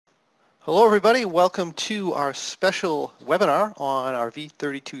Hello everybody, welcome to our special webinar on our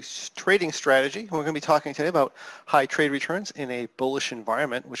V32 trading strategy. We're going to be talking today about high trade returns in a bullish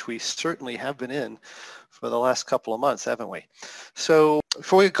environment, which we certainly have been in for the last couple of months, haven't we? So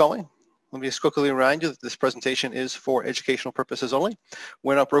before we get going, let me just quickly remind you that this presentation is for educational purposes only.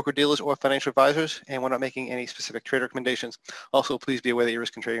 We're not broker-dealers or financial advisors, and we're not making any specific trade recommendations. Also, please be aware that your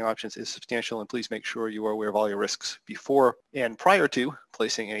risk in trading options is substantial, and please make sure you are aware of all your risks before and prior to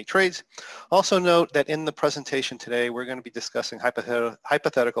placing any trades. Also note that in the presentation today, we're going to be discussing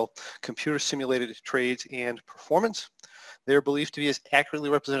hypothetical computer-simulated trades and performance. They're believed to be as accurately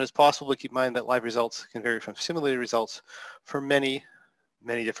represented as possible, but keep in mind that live results can vary from simulated results for many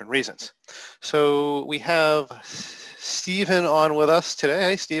different reasons. So we have Stephen on with us today.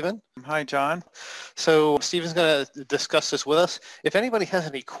 Hey, Stephen. Hi, John. So Stephen's going to discuss this with us. If anybody has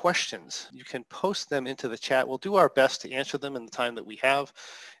any questions, you can post them into the chat. We'll do our best to answer them in the time that we have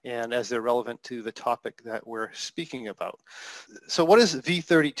and as they're relevant to the topic that we're speaking about. So what is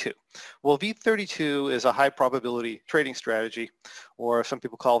V32? Well, V32 is a high probability trading strategy, or some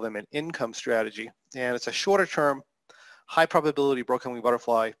people call them an income strategy, and it's a shorter term high probability broken wing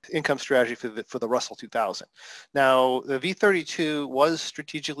butterfly income strategy for the Russell 2000. Now, the V32 was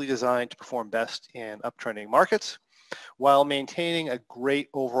strategically designed to perform best in uptrending markets while maintaining a great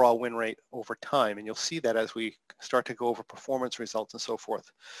overall win rate over time. And you'll see that as we start to go over performance results and so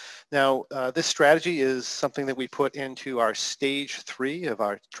forth. Now, this strategy is something that we put into our stage 3 of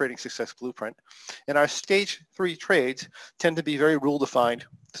our trading success blueprint. And our stage 3 trades tend to be very rule defined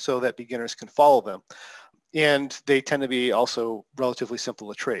so that beginners can follow them. And they tend to be also relatively simple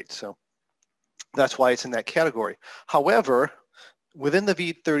to trade. So that's why it's in that category. However, within the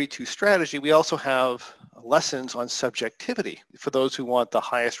V32 strategy, we also have lessons on subjectivity for those who want the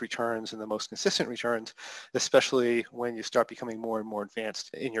highest returns and the most consistent returns, especially when you start becoming more and more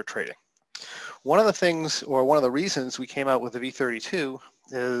advanced in your trading. One of the things, or one of the reasons we came out with the V32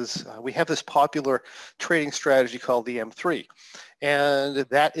 is we have this popular trading strategy called the M3. And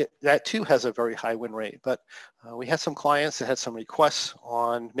that too has a very high win rate. But we had some clients that had some requests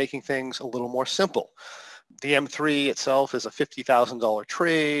on making things a little more simple. The M3 itself is a $50,000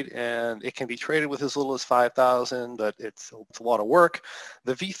 trade, and it can be traded with as little as $5,000, but it's a lot of work.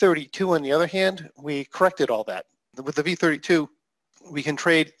 The V32, on the other hand, we corrected all that. With the V32, we can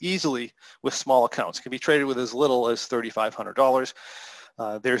trade easily with small accounts. It can be traded with as little as $3,500.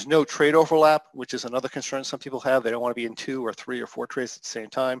 There's no trade overlap, which is another concern some people have. They don't want to be in 2 or 3 or 4 trades at the same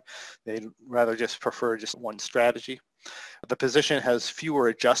time. They'd rather just prefer just one strategy. The position has fewer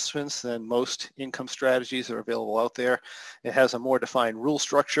adjustments than most income strategies that are available out there. It has a more defined rule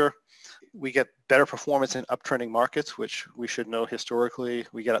structure. We get better performance in uptrending markets, which we should know historically.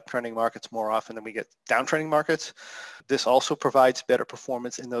 We get uptrending markets more often than we get downtrending markets. This also provides better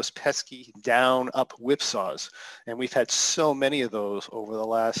performance in those pesky down-up whipsaws. And we've had so many of those over the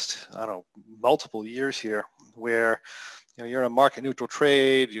last, multiple years here, where you're in a market neutral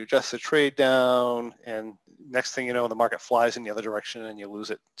trade, you adjust the trade down, and next thing you know, the market flies in the other direction and you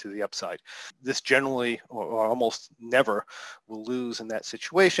lose it to the upside. This generally, or almost never, will lose in that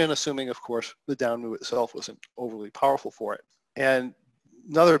situation, assuming, of course, the down move itself wasn't overly powerful for it. And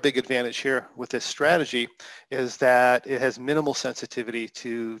another big advantage here with this strategy is that it has minimal sensitivity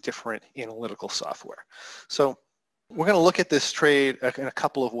to different analytical software. So we're going to look at this trade in a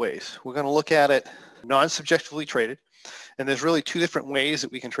couple of ways. We're going to look at it non-subjectively traded, and there's really 2 different ways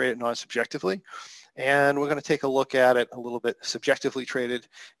that we can trade it non-subjectively. And we're going to take a look at it a little bit subjectively traded,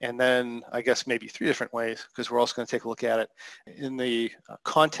 and then I guess maybe 3 different ways, because we're also going to take a look at it in the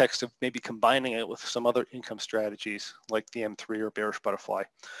context of maybe combining it with some other income strategies like the M3 or bearish butterfly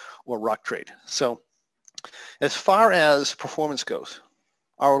or rock trade. So as far as performance goes,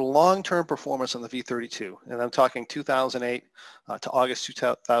 our long-term performance on the V32, and I'm talking 2008 to August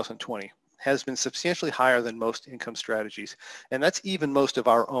 2020, has been substantially higher than most income strategies, and that's even most of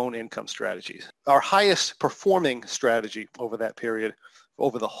our own income strategies. Our highest performing strategy over that period,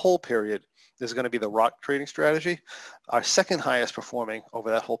 over the whole period, is going to be the rock trading strategy. Our second highest performing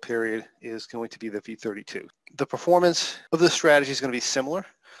over that whole period is going to be the V32. The performance of this strategy is going to be similar,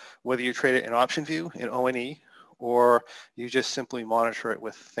 whether you trade it in OptionView, in ONE, or you just simply monitor it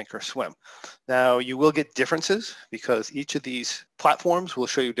with Thinkorswim. Now, you will get differences because each of these platforms will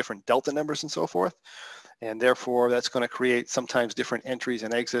show you different delta numbers and so forth, and therefore that's going to create sometimes different entries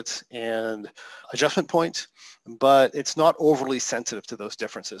and exits and adjustment points, but it's not overly sensitive to those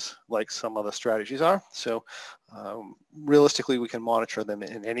differeces like some other strategies are. So realistically, we can monitor them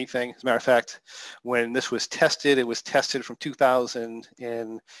in anything. As a matter of fact, when this was tested, it was tested from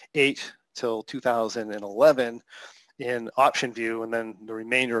 2008 till 2011 in option view, and then the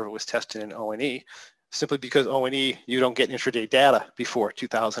remainder of it was tested in O&E, simply because O&E, you don't get intraday data before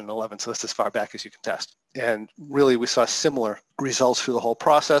 2011, so that's as far back as you can test. And really, we saw similar results through the whole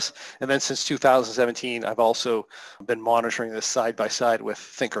process. And then since 2017, I've also been monitoring this side by side with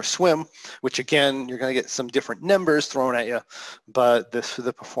thinkorswim, which again, you're going to get some different numbers thrown at you, but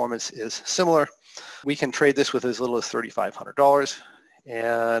the performance is similar. We can trade this with as little as $3,500,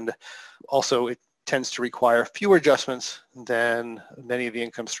 and also it tends to require fewer adjustments than many of the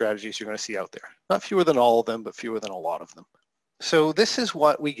income strategies you're going to see out there. Not fewer than all of them, but fewer than a lot of them. So this is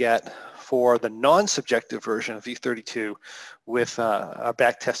what we get for the non-subjective version of V32 with our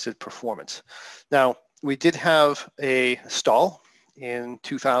back-tested performance. Now, we did have a stall in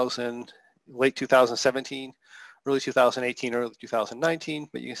late 2017, early 2018, early 2019,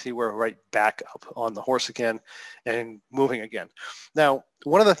 but you can see we're right back up on the horse again and moving again. Now,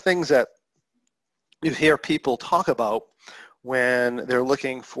 one of the things that you hear people talk about when they're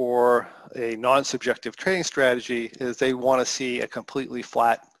looking for a non-subjective trading strategy is they want to see a completely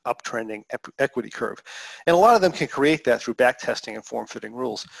flat uptrending equity curve. And a lot of them can create that through back testing and form-fitting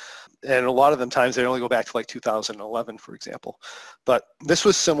rules. And a lot of them times they only go back to like 2011, for example. But this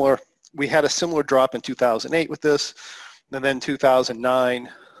was similar. We had a similar drop in 2008 with this, and then 2009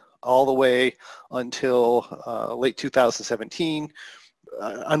 all the way until late 2017.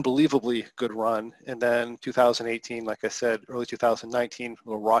 Unbelievably good run, and then 2018, like I said, early 2019, a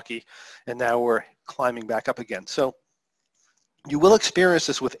little rocky, and now we're climbing back up again. So you will experience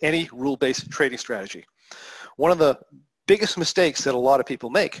this with any rule-based trading strategy. One of the biggest mistakes that a lot of people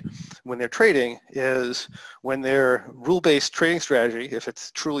make when they're trading is when their rule-based trading strategy, if it's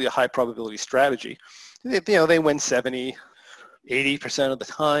truly a high probability strategy, they win 70, 80% of the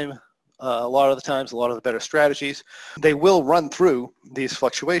time. A lot of the times, a lot of the better strategies, they will run through these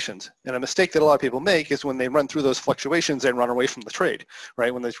fluctuations. And a mistake that a lot of people make is when they run through those fluctuations and run away from the trade,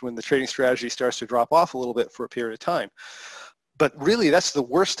 right? When the trading strategy starts to drop off a little bit for a period of time. But really, that's the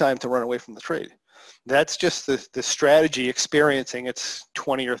worst time to run away from the trade. That's just the strategy experiencing its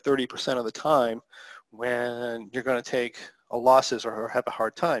 20 or 30% of the time when you're going to take losses or have a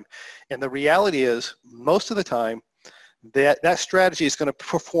hard time. And the reality is, most of the time, that strategy is going to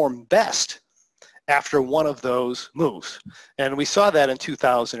perform best after one of those moves. And we saw that in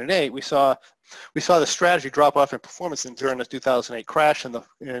 2008. We saw the strategy drop off in performance during the 2008 crash and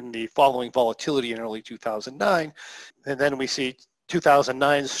the following volatility in early 2009. And then we see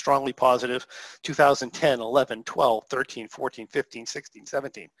 2009 is strongly positive, 2010, 11, 12, 13, 14, 15, 16,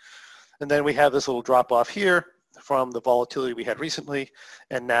 17. And then we have this little drop off here from the volatility we had recently,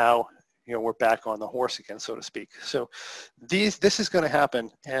 and now we're back on the horse again, so to speak. So this is going to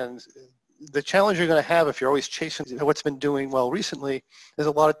happen, and the challenge you're going to have if you're always chasing what's been doing well recently is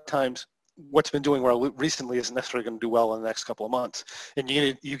a lot of times what's been doing well recently isn't necessarily going to do well in the next couple of months. And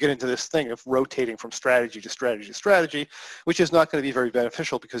you get into this thing of rotating from strategy to strategy to strategy, which is not going to be very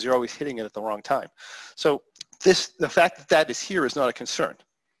beneficial because you're always hitting it at the wrong time. So the fact that is here is not a concern,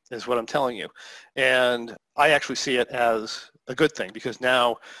 is what I'm telling you. And I actually see it as a good thing because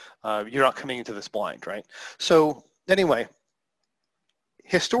now you're not coming into this blind, right? So anyway,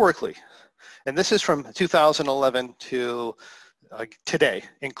 historically, and this is from 2011 to today,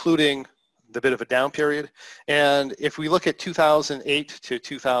 including the bit of a down period. And if we look at 2008 to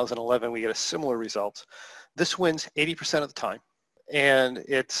 2011, we get a similar result. This wins 80% of the time, and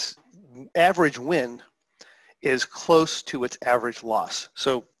its average win is close to its average loss.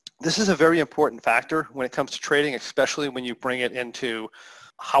 So this is a very important factor when it comes to trading, especially when you bring it into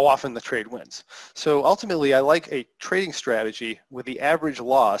how often the trade wins. So ultimately, I like a trading strategy where the average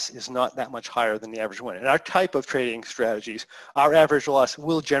loss is not that much higher than the average win. In our type of trading strategies, our average loss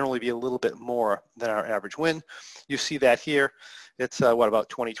will generally be a little bit more than our average win. You see that here. It's about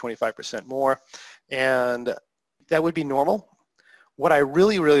 20, 25% more. And that would be normal. What I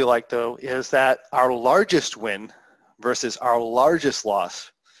really, really like, though, is that our largest win versus our largest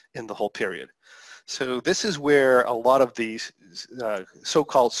loss in the whole period. So this is where a lot of these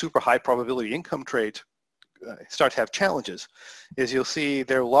so-called super high probability income trades start to have challenges, is you'll see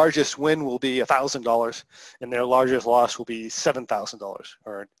their largest win will be $1,000 and their largest loss will be $7,000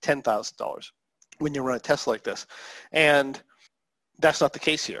 or $10,000 when you run a test like this. And that's not the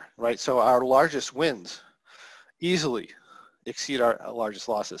case here, right? So our largest wins easily exceed our largest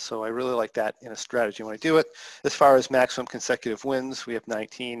losses. So I really like that in a strategy when I do it. As far as maximum consecutive wins, we have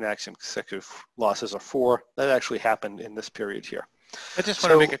 19, maximum consecutive losses are 4. That actually happened in this period here. I just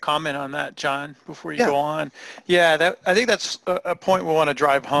want to make a comment on that, John, before you go on. Yeah, I think that's a point we want to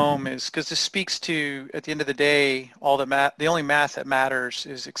drive home, is because this speaks to, at the end of the day, the only math that matters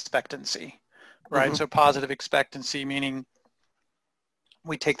is expectancy, right? Mm-hmm. So positive expectancy, meaning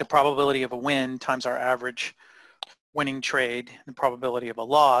we take the probability of a win times our average winning trade, the probability of a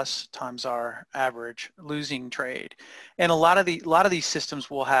loss times our average losing trade. And a lot of these systems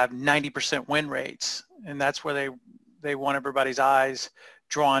will have 90% win rates, and that's where they want everybody's eyes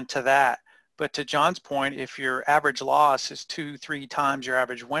drawn to that. But to John's point, if your average loss is 2-3 times your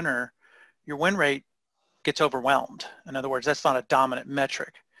average winner, your win rate gets overwhelmed. In other words, that's not a dominant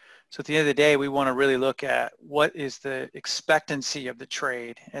metric. So at the end of the day, we want to really look at what is the expectancy of the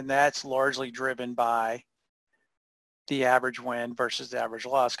trade, and that's largely driven by the average win versus the average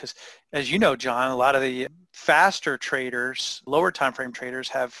loss. Because as you know, John, a lot of the faster traders, lower time frame traders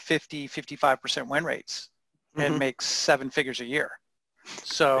have 50-55% win rates and make 7 figures a year.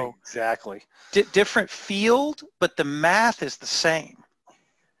 So exactly, different field, but the math is the same.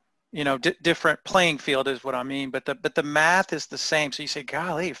 You know, different playing field is what I mean, but the math is the same. So you say,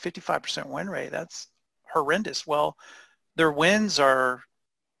 golly, 55% win rate, that's horrendous. Well, their wins are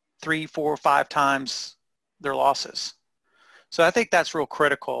 3, 4, 5 times their losses. So I think that's real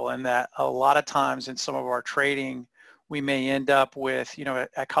critical, and that a lot of times in some of our trading, we may end up with, you know,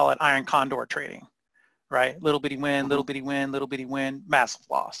 I call it iron condor trading, right? Little bitty win, little bitty win, little bitty win, massive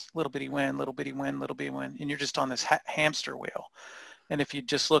loss, little bitty win, little bitty win, little bitty win, and you're just on this hamster wheel. And if you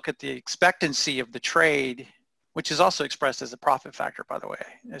just look at the expectancy of the trade, which is also expressed as a profit factor, by the way,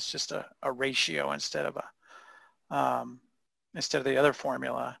 it's just a ratio instead of the other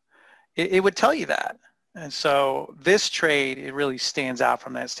formula, it would tell you that. And so this trade, it really stands out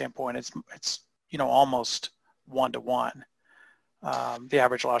from that standpoint. It's you know, almost 1-to-1, the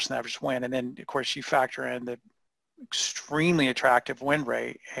average loss and the average win. And then of course you factor in the extremely attractive win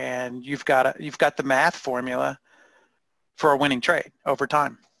rate, and you've got the math formula for a winning trade over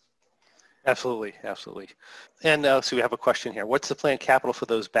time. Absolutely, absolutely. And so we have a question here. What's the planned capital for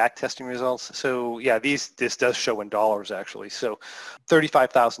those back testing results? So yeah, this does show in dollars actually. So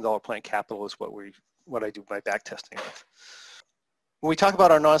 $35,000 planned capital is what I do my back testing with. When we talk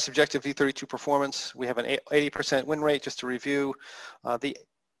about our non-subjective V32 performance, we have an 80% win rate. Just to review, the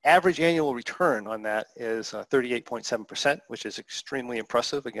average annual return on that is 38.7%, which is extremely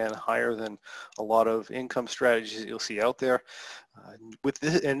impressive. Again, higher than a lot of income strategies that you'll see out there.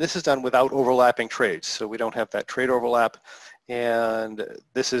 This is done without overlapping trades, so we don't have that trade overlap. And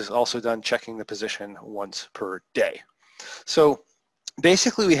this is also done checking the position once per day. So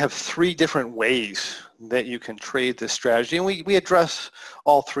basically, we have 3 different ways that you can trade this strategy, and we address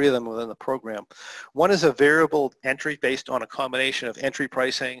all 3 of them within the program. One is a variable entry based on a combination of entry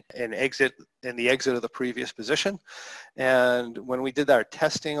pricing and the exit of the previous position. And when we did our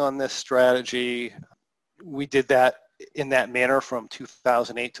testing on this strategy, we did that in that manner from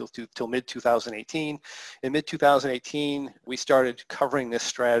 2008 till mid-2018. In mid-2018, we started covering this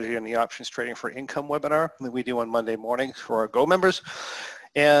strategy on the Options Trading for Income webinar that we do on Monday mornings for our Go members.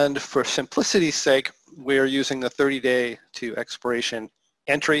 And for simplicity's sake, we're using the 30-day to expiration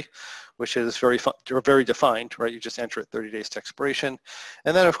entry, which is very defined, right? You just enter it 30 days to expiration.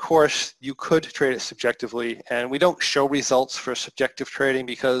 And then, of course, you could trade it subjectively. And we don't show results for subjective trading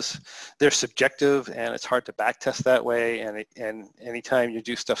because they're subjective and it's hard to backtest that way. And anytime you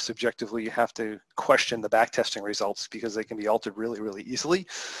do stuff subjectively, you have to question the backtesting results because they can be altered really, really easily.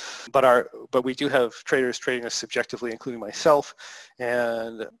 But we do have traders trading this subjectively, including myself,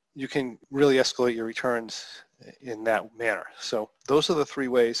 and you can really escalate your returns in that manner. So those are the 3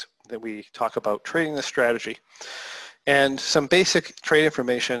 ways that we talk about trading this strategy. And some basic trade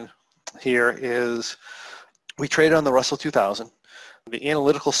information here is we trade on the Russell 2000. The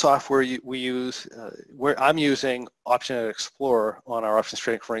analytical software we use, where I'm using OptionNet Explorer on our Options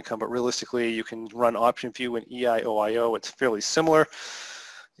Trading for Income, but realistically you can run OptionView and EIOIO. It's fairly similar.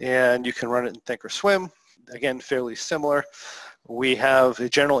 And you can run it in Thinkorswim. Again, fairly similar. We have the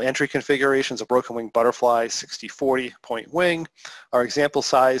general entry configurations, a broken wing butterfly, 60-40 point wing. Our example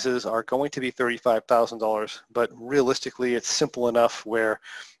sizes are going to be $35,000, but realistically it's simple enough where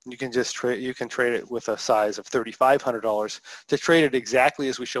you can just trade it with a size of $3,500. To trade it exactly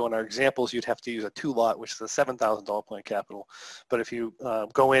as we show in our examples, you'd have to use a 2-lot, which is a $7,000 planned capital. But if you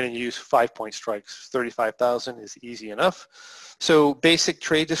go in and use 5-point strikes, $35,000 is easy enough. So basic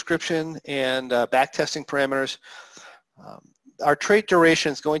trade description and backtesting parameters. Our trade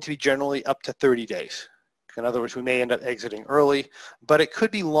duration is going to be generally up to 30 days. In other words, we may end up exiting early, but it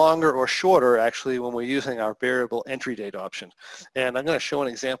could be longer or shorter actually when we're using our variable entry date option. And I'm going to show an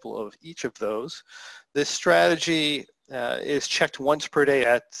example of each of those. This strategy is checked once per day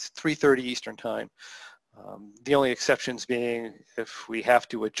at 3:30 Eastern Time. The only exceptions being if we have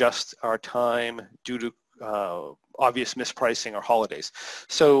to adjust our time due to obvious mispricing or holidays.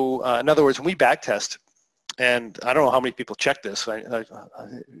 So in other words, when we backtest, and I don't know how many people check this,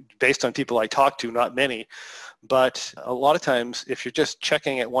 based on people I talk to, not many, but a lot of times if you're just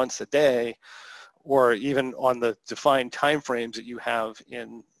checking it once a day, or even on the defined time frames that you have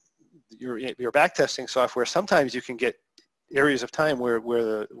in your backtesting software, sometimes you can get areas of time where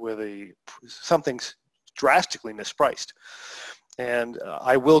something's drastically mispriced. And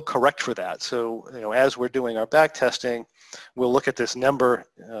I will correct for that. So, as we're doing our back testing, we'll look at this number,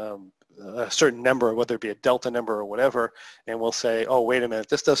 a certain number, whether it be a delta number or whatever, and we'll say, oh, wait a minute,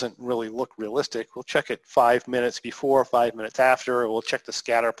 this doesn't really look realistic. We'll check it 5 minutes before, 5 minutes after, or we'll check the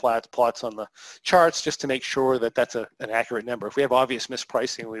scatter plots on the charts just to make sure that that's an accurate number. If we have obvious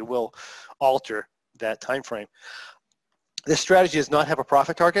mispricing, we will alter that time frame. This strategy does not have a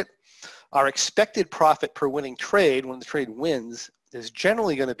profit target. Our expected profit per winning trade when the trade wins is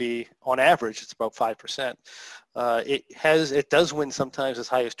generally going to be, on average, it's about 5%. It does win sometimes as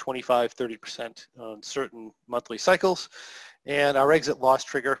high as 25, 30% on certain monthly cycles. And our exit loss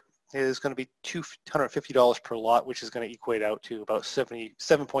trigger is going to be $250 per lot, which is going to equate out to about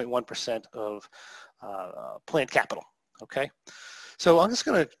 77.1% of planned capital. Okay, so I'm just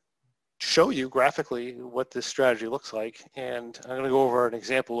going to show you graphically what this strategy looks like, and I'm going to go over an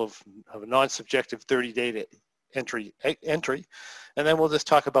example of a non-subjective 30-day entry, and then we'll just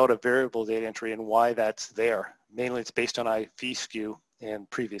talk about a variable date entry and why that's there. Mainly it's based on IV skew and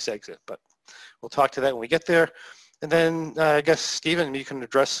previous exit, but we'll talk to that when we get there. And then I guess, Stephen, you can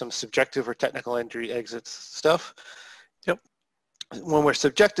address some subjective or technical entry exits stuff. Yep. When we're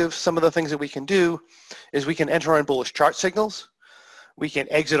subjective, some of the things that we can do is we can enter on bullish chart signals. We can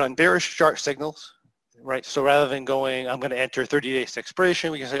exit on bearish chart signals, right? So rather than going, I'm going to enter 30 days to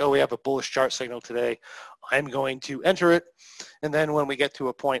expiration, we can say, oh, we have a bullish chart signal today. I'm going to enter it. And then when we get to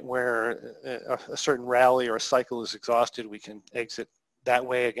a point where a certain rally or a cycle is exhausted, we can exit that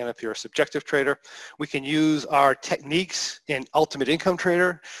way. Again, if you're a subjective trader, we can use our techniques in Ultimate Income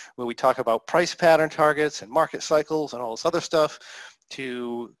Trader, where we talk about price pattern targets and market cycles and all this other stuff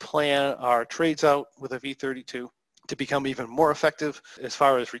to plan our trades out with a V32. To become even more effective as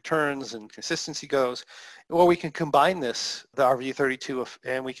far as returns and consistency goes. Or we can combine this, the RV32,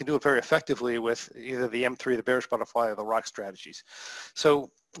 and we can do it very effectively with either the M3, the bearish butterfly, or the rock strategies.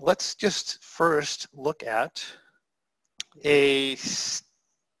 So let's just first look at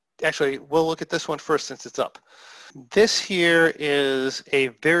actually, we'll look at this one first since it's up. This here is a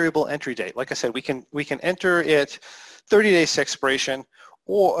variable entry date. Like I said, we can enter it 30 days to expiration,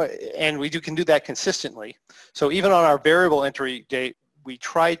 and we can do that consistently. So even on our variable entry date, we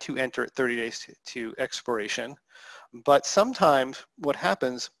try to enter it 30 days to expiration. But sometimes what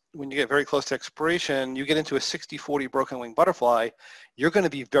happens when you get very close to expiration, you get into a 60-40 broken wing butterfly, you're going to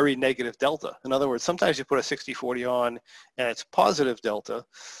be very negative delta. In other words, sometimes you put a 60-40 on and it's positive delta.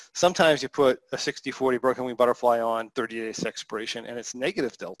 Sometimes you put a 60-40 broken wing butterfly on 30 days to expiration and it's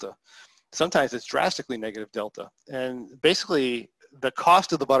negative delta. Sometimes it's drastically negative delta. And basically, the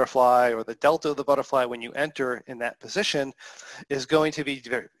cost of the butterfly or the delta of the butterfly when you enter in that position is going to be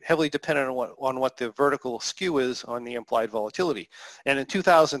very heavily dependent on what the vertical skew is on the implied volatility. And in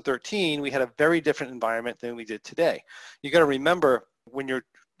 2013, we had a very different environment than we did today. You got to remember, when you're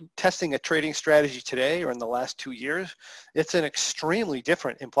testing a trading strategy today or in the last 2 years, it's an extremely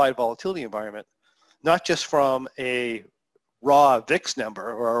different implied volatility environment, not just from a raw VIX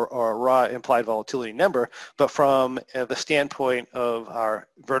number or a raw implied volatility number, but from the standpoint of our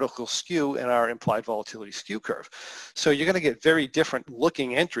vertical skew and our implied volatility skew curve. So you're going to get very different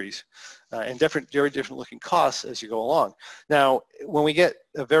looking entries and very different looking costs as you go along. Now, when we get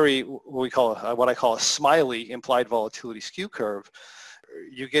a what I call a smiley implied volatility skew curve,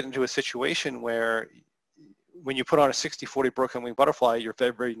 you get into a situation where when you put on a 60-40 broken wing butterfly, you're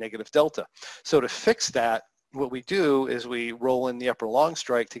very, very negative delta. So to fix that, what we do is we roll in the upper long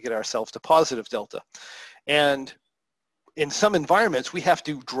strike to get ourselves to positive delta. And in some environments, we have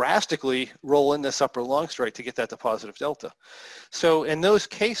to drastically roll in this upper long strike to get that to positive delta. So in those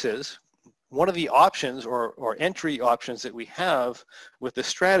cases, one of the options or entry options that we have with this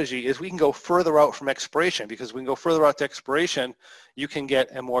strategy is we can go further out from expiration, because we can go further out to expiration, you can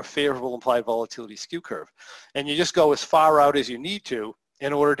get a more favorable implied volatility skew curve. And you just go as far out as you need to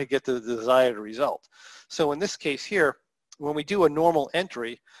in order to get the desired result. So in this case here, when we do a normal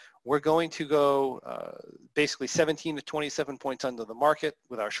entry, we're going to go basically 17 to 27 points under the market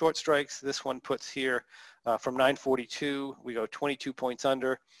with our short strikes. This one puts here from 942, we go 22 points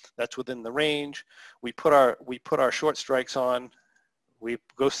under. That's within the range. We put our short strikes on. We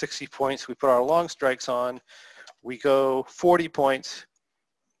go 60 points. We put our long strikes on. We go 40 points.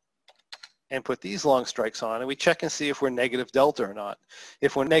 and put these long strikes on, and we check and see if we're negative delta or not.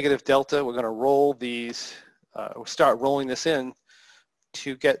 If we're negative delta, we're going to roll these, start rolling this in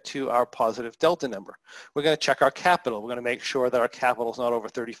to get to our positive delta number. We're going to check our capital. We're going to make sure that our capital is not over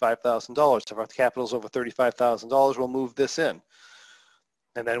 $35,000. If our capital is over $35,000, we'll move this in.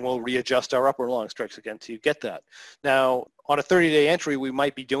 And then we'll readjust our upper long strikes again to get that. Now, on a 30-day entry, we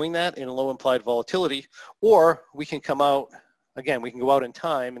might be doing that in low implied volatility, or we can come out, again, we can go out in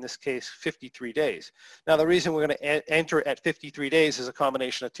time, in this case, 53 days. Now, the reason we're going to enter at 53 days is a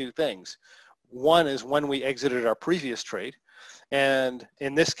combination of two things. One is when we exited our previous trade, and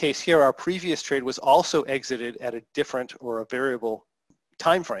in this case here, our previous trade was also exited at a different or a variable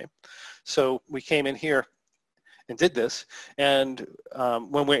time frame. So we came in here and did this, and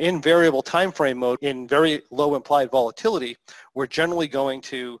when we're in variable time frame mode in very low implied volatility, we're generally going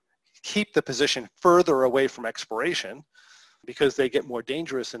to keep the position further away from expiration because they get more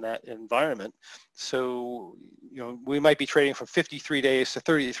dangerous in that environment. So, we might be trading from 53 days to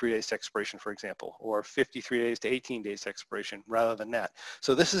 33 days to expiration, for example, or 53 days to 18 days to expiration rather than that.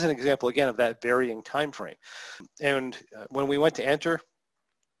 So this is an example, again, of that varying time frame. And when we went to enter,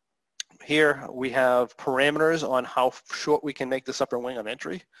 here we have parameters on how short we can make this upper wing on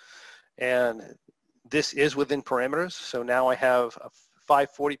entry. And this is within parameters. So now I have 5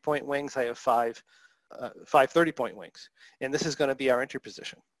 40-point wings. I have 5 30-point wings. And this is going to be our entry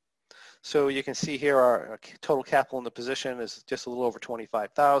position. So you can see here our total capital in the position is just a little over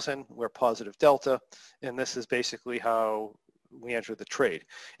 25,000. We're positive delta. And this is basically how we enter the trade.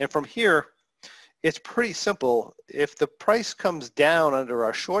 And from here, it's pretty simple. If the price comes down under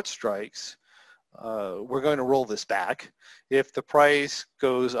our short strikes, we're going to roll this back. If the price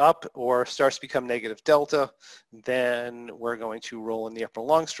goes up or starts to become negative delta, then we're going to roll in the upper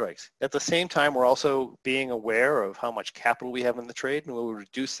long strikes. At the same time, we're also being aware of how much capital we have in the trade, and we'll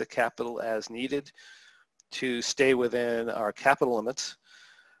reduce the capital as needed to stay within our capital limits.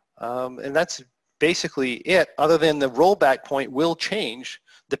 And that's basically it, other than the rollback point will change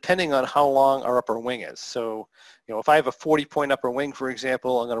depending on how long our upper wing is. So, if I have a 40-point upper wing, for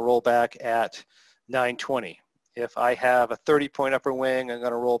example, I'm going to roll back at 920. If I have a 30-point upper wing, I'm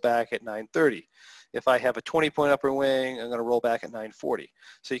going to roll back at 930. If I have a 20-point upper wing, I'm going to roll back at 940.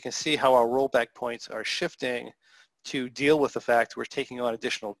 So you can see how our rollback points are shifting to deal with the fact we're taking on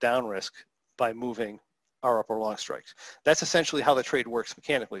additional down risk by moving our upper long strikes. That's essentially how the trade works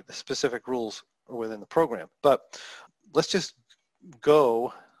mechanically. The specific rules are within the program. But let's just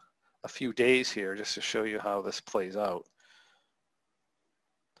go a few days here just to show you how this plays out.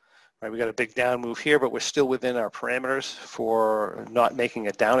 Right, we got a big down move here, but we're still within our parameters for not making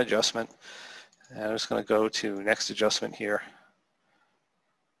a down adjustment. And I'm just going to go to next adjustment here.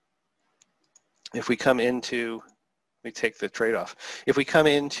 If we come into, we take the trade off. If we come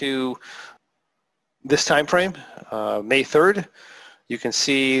into this time frame, May 3rd, you can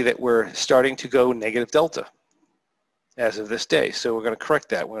see that we're starting to go negative delta as of this day. So we're going to correct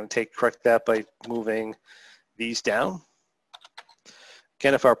that. We're going to correct that by moving these down.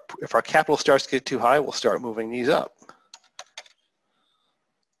 Again, if our capital starts to get too high, we'll start moving these up.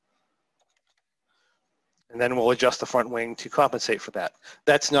 And then we'll adjust the front wing to compensate for that.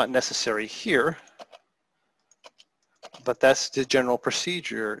 That's not necessary here, but that's the general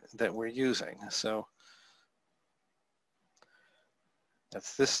procedure that we're using. So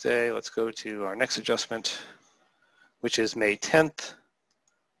that's this day. Let's go to our next adjustment, which is May 10th.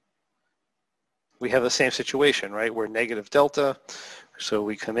 We have the same situation, right? We're negative delta. So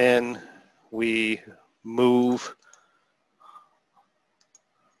we come in, we move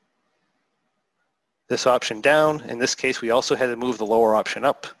this option down. In this case, we also had to move the lower option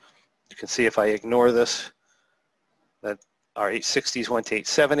up. You can see if I ignore this, that our 860s went to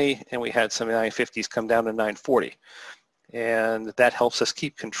 870, and we had some 950s come down to 940. And that helps us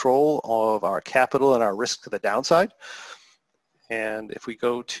keep control of our capital and our risk to the downside. And if we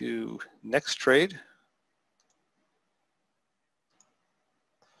go to next trade,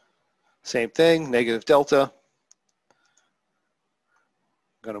 same thing, negative delta.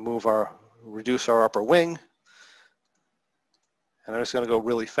 I'm going to reduce our upper wing. And I'm just going to go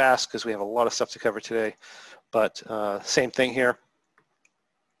really fast because we have a lot of stuff to cover today. But same thing here,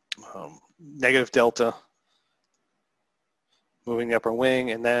 negative delta, moving the upper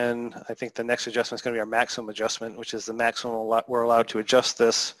wing. And then I think the next adjustment is going to be our maximum adjustment, which is the maximum we're allowed to adjust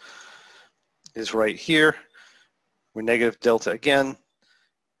this is right here. We're negative delta again.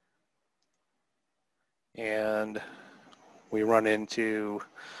 And we run into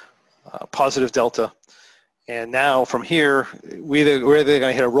positive delta. And now from here, we're either going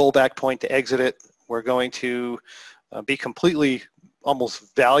to hit a rollback point to exit it. We're going to be completely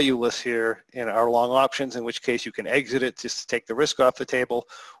almost valueless here in our long options, in which case you can exit it just to take the risk off the table,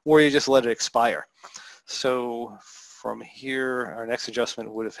 or you just let it expire. So from here, our next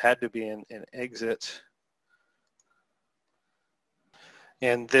adjustment would have had to be an exit.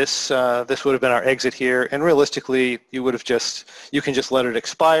 And this would have been our exit here. And realistically, you can just let it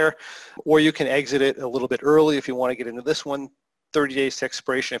expire, or you can exit it a little bit early if you want to get into this one. 30 days to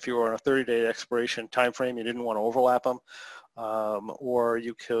expiration if you were on a 30-day expiration time frame, you didn't want to overlap them. Or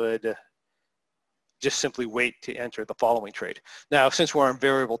you could just simply wait to enter the following trade. Now, since we're on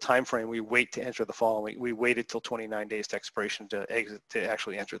variable time frame, we wait to enter the following. We waited till 29 days to expiration to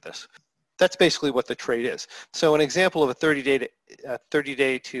actually enter this. That's basically what the trade is. So an example of a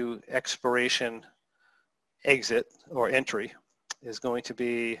 30-day to expiration exit or entry is going to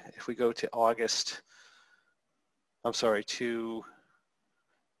be, if we go to to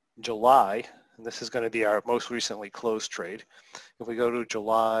July, and this is going to be our most recently closed trade. If we go to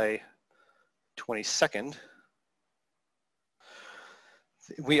July 22nd,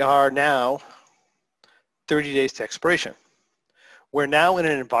 we are now 30 days to expiration. We're now in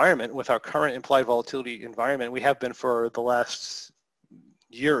an environment with our current implied volatility environment, we have been for the last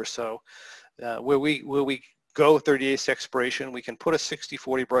year or so, where we go 30 days to expiration, we can put a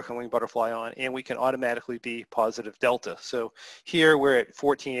 60-40 broken wing butterfly on, and we can automatically be positive delta. So here we're at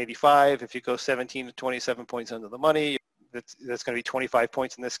 1485. If you go 17 to 27 points under the money, that's going to be 25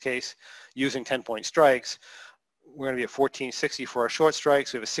 points in this case, using 10-point strikes. We're going to be at 1460 for our short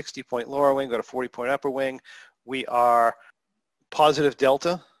strikes. We have a 60-point lower wing, got a 40-point upper wing. We are positive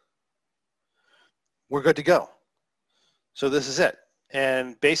delta. We're good to go. So this is it.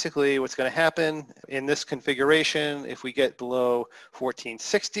 And basically what's going to happen in this configuration, if we get below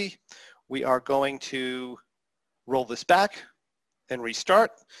 1460, we are going to roll this back and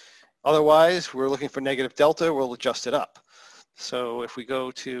restart. Otherwise, we're looking for negative delta, we'll adjust it up. So if we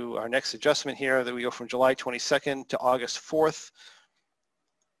go to our next adjustment here, that we go from July 22nd to August 4th,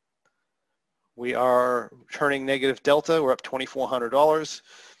 we are turning negative delta, we're up $2,400.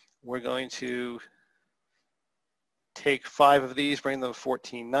 We're going to take 5 of these, bring them to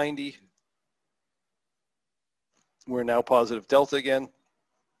 1490. We're now positive delta again.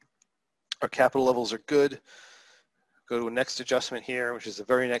 Our capital levels are good. Go to a next adjustment here, which is the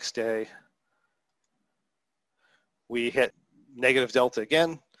very next day. We hit negative delta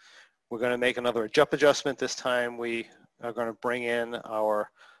again. We're going to make another jump adjustment. This time we are going to bring in our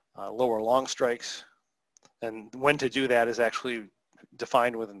lower long strikes. And when to do that is actually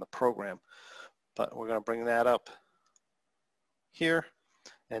defined within the program. But we're going to bring that up here.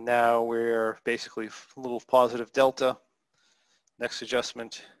 And now we're basically a little positive delta. Next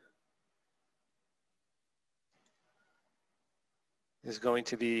adjustment is going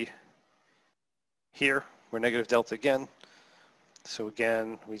to be here. We're negative delta again. So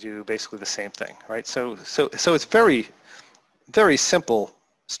again, we do basically the same thing, right? So it's very, very simple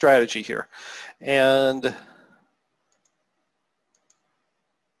strategy here. And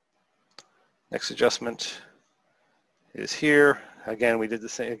next adjustment is here. Again, we did the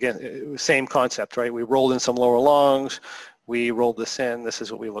same, same concept, right? We rolled in some lower longs, we rolled this in, this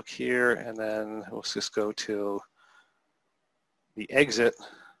is what we look here, and then let's just go to the exit,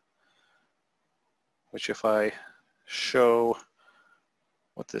 which if I show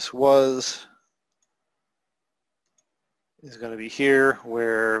what this was, is going to be here,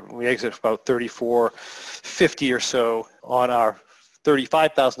 where we exit about $34.50 or so on our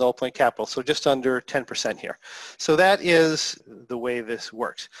 $35,000 plain capital, so just under 10% here. So that is the way this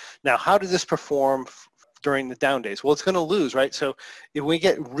works. Now, how does this perform during the down days? Well, it's going to lose, right? So if we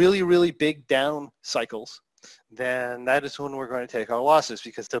get really, really big down cycles, then that is when we're going to take our losses,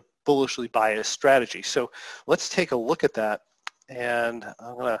 because the bullishly biased strategy. So let's take a look at that, and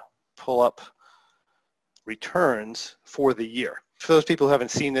I'm going to pull up returns for the year. For those people who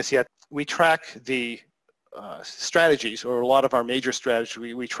haven't seen this yet, we track the strategies, or a lot of our major strategies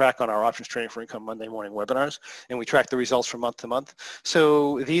we track on our Options Trading for Income Monday morning webinars, and we track the results from month to month.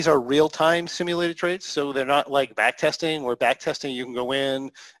 So these are real-time simulated trades, so they're not like backtesting, where backtesting you can go in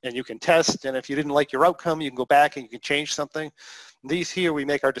and you can test, and if you didn't like your outcome, you can go back and you can change something. These here, we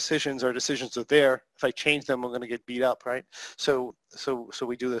make our decisions are there. If I change them, I'm going to get beat up, right? So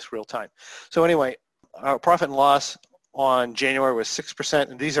we do this real time. So anyway, our profit and loss on January was 6%,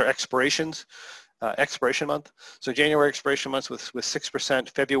 and these are expirations. Expiration month. So January expiration months with 6%.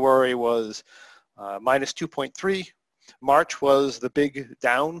 February was minus 2.3. March was the big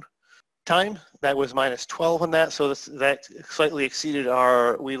down time. That was minus 12 on that, so that slightly exceeded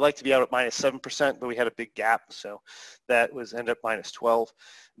we like to be out at minus 7%, but we had a big gap, so that ended up minus 12.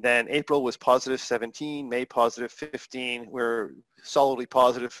 Then April was positive 17, May positive 15. We're solidly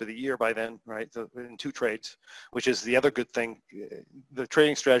positive for the year by then, right, in 2 trades, which is the other good thing. The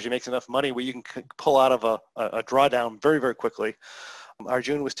trading strategy makes enough money where you can pull out of a drawdown very, very quickly. Our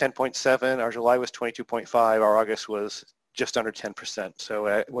June was 10.7, our July was 22.5, our August was just under 10%.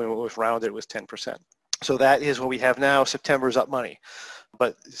 So when it was rounded, it was 10%. So that is what we have now. September is up money.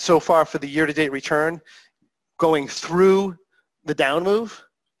 But so far for the year-to-date return, going through the down move,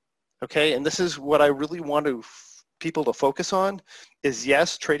 okay, and this is what I really want people to focus on, is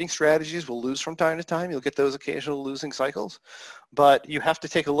yes, trading strategies will lose from time to time. You'll get those occasional losing cycles, but you have to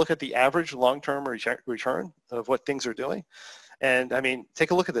take a look at the average long-term return of what things are doing. And I mean, take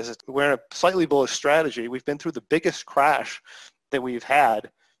a look at this. We're in a slightly bullish strategy. We've been through the biggest crash that we've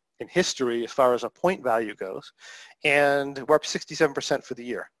had in history as far as a point value goes, and we're up 67% for the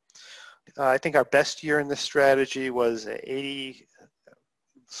year. I think our best year in this strategy was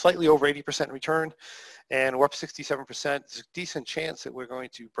slightly over 80% return, and we're up 67%. There's a decent chance that we're going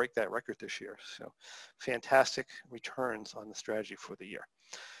to break that record this year. So fantastic returns on the strategy for the year.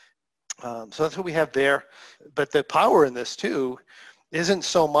 So that's what we have there. But the power in this too isn't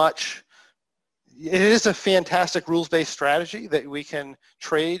so much, it is a fantastic rules-based strategy that we can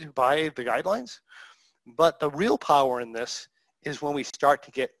trade by the guidelines, but the real power in this is when we start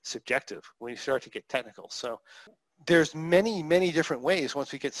to get subjective, when we start to get technical. So there's many, many different ways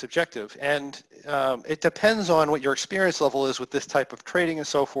once we get subjective, and it depends on what your experience level is with this type of trading and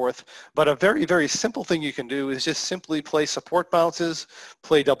so forth, but a very, very simple thing you can do is just simply play support bounces,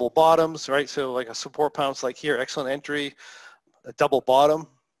 play double bottoms, right? So like a support bounce like here, excellent entry, a double bottom,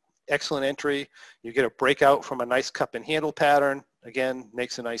 excellent entry. You get a breakout from a nice cup and handle pattern, again,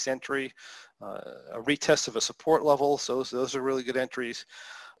 makes a nice entry, a retest of a support level, so those are really good entries.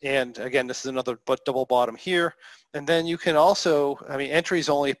 And again, this is another double bottom here. And then you can also, I mean, entry is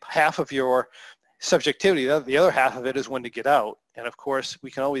only half of your subjectivity. The other half of it is when to get out. And of course, we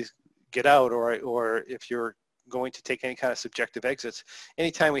can always get out, or if you're going to take any kind of subjective exits,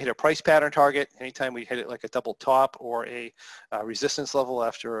 anytime we hit a price pattern target, anytime we hit it like a double top or a resistance level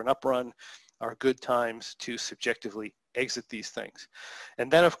after an up run, are good times to subjectively exit these things.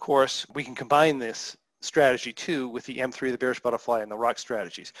 And then of course, we can combine this strategy too with the M3, the bearish butterfly, and the rock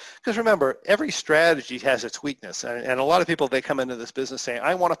strategies. Because remember, every strategy has its weakness, and a lot of people, they come into this business saying,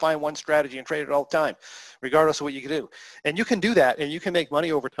 I want to find one strategy and trade it all the time, regardless of what you can do. And you can do that, and you can make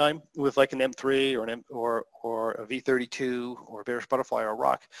money over time with like an M3 or a V32 or a bearish butterfly or a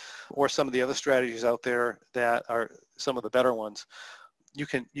rock, or some of the other strategies out there that are some of the better ones. You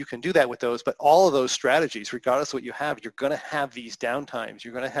can do that with those, but all of those strategies, regardless of what you have, you're going to have these downtimes.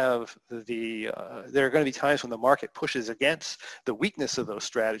 You're going to have there are going to be times when the market pushes against the weakness of those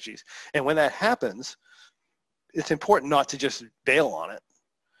strategies. And when that happens, it's important not to just bail on it,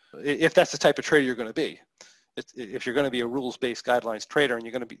 if that's the type of trader you're going to be. If you're going to be a rules-based guidelines trader and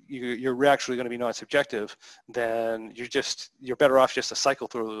you're actually going to be non-subjective, then you're better off just to cycle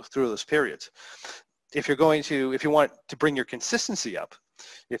through those periods. If you want to bring your consistency up,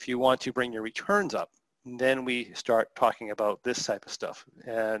 if you want to bring your returns up, then we start talking about this type of stuff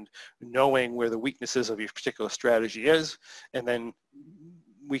and knowing where the weaknesses of your particular strategy is, and then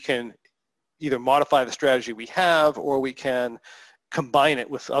we can either modify the strategy we have, or we can combine it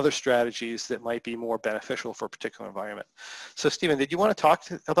with other strategies that might be more beneficial for a particular environment. So Stephen, did you want to talk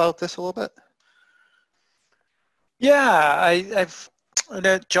about this a little bit? Yeah, I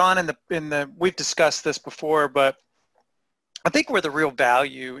know, John, we've discussed this before, but I think where the real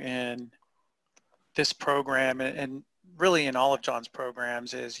value in this program and really in all of John's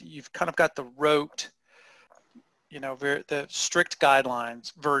programs is you've kind of got the rote, the strict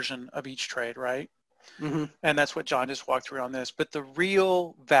guidelines version of each trade, right? Mm-hmm. And that's what John just walked through on this. But the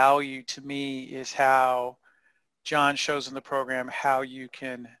real value to me is how John shows in the program how you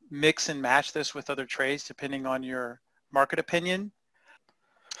can mix and match this with other trades depending on your market opinion.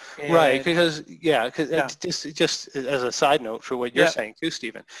 Right, because just as a side note for what you're saying too,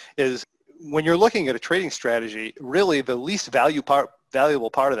 Stephen, is when you're looking at a trading strategy, really the least valuable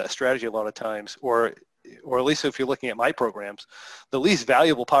part of that strategy a lot of times, or at least if you're looking at my programs, the least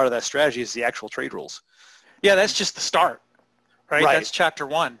valuable part of that strategy is the actual trade rules. Yeah, that's just the start, right? That's chapter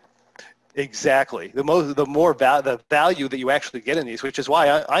 1. Exactly. The value that you actually get in these, which is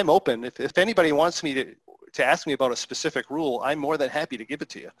why I'm open. If anybody wants me to ask me about a specific rule, I'm more than happy to give it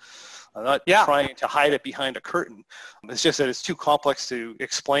to you. I'm not Yeah. trying to hide it behind a curtain. It's just that it's too complex to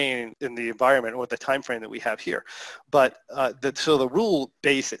explain in the environment or the time frame that we have here. But so the rule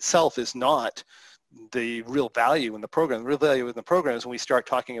base itself is not the real value in the program. The real value in the program is when we start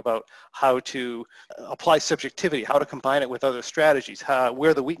talking about how to apply subjectivity, how to combine it with other strategies,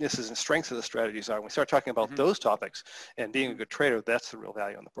 where the weaknesses and strengths of the strategies are. When we start talking about those topics and being a good trader, that's the real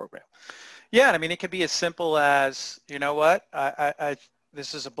value in the program. Yeah, I mean, it could be as simple as, you know what,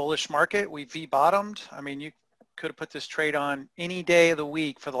 this is a bullish market. We V-bottomed. I mean, you could have put this trade on any day of the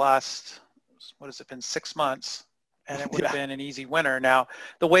week for the last, what has it been, 6 months, and it would have been an easy winner. Now,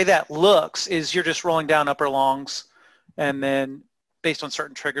 the way that looks is you're just rolling down upper longs and then based on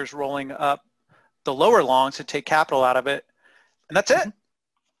certain triggers, rolling up the lower longs to take capital out of it, and that's it.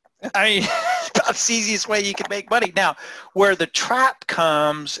 I mean, that's the easiest way you can make money. Now, where the trap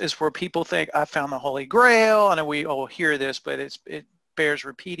comes is where people think, I found the Holy Grail, and we all hear this, but it bears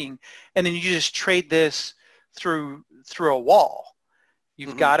repeating. And then you just trade this through a wall.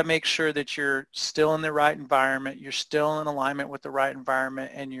 You've got to make sure that you're still in the right environment, you're still in alignment with the right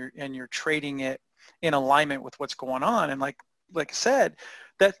environment, and you're trading it in alignment with what's going on. And like I said,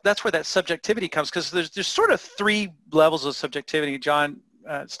 that's where that subjectivity comes, because there's sort of 3 levels of subjectivity. John,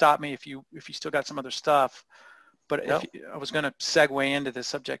 stop me if you still got some other stuff. But no. I was going to segue into the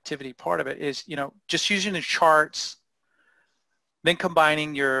subjectivity part of it is, just using the charts, then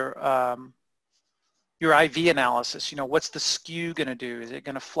combining your IV analysis. What's the skew going to do? Is it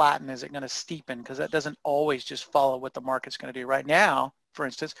going to flatten? Is it going to steepen? Because that doesn't always just follow what the market's going to do. Right now, for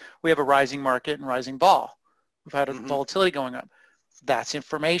instance, we have a rising market and rising vol. We've had a volatility going up. That's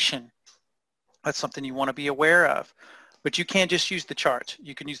information. That's something you want to be aware of. But you can't just use the charts.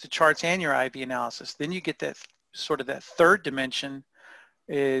 You can use the charts and your IV analysis. Then you get that sort of that third dimension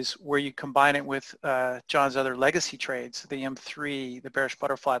is where you combine it with John's other legacy trades, the M3, the bearish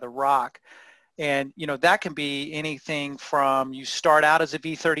butterfly, the rock. And, that can be anything from you start out as a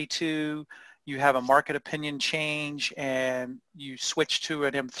V32, you have a market opinion change, and you switch to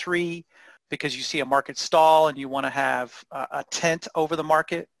an M3 because you see a market stall and you want to have a tent over the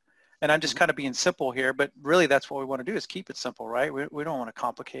market. And I'm just kind of being simple here, but really that's what we want to do is keep it simple, right? We don't want to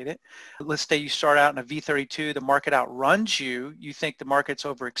complicate it. Let's say you start out in a V32, the market outruns you, you think the market's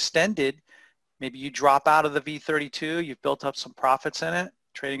overextended, maybe you drop out of the V32, you've built up some profits in it,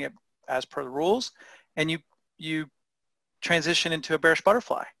 trading it as per the rules, and you transition into a bearish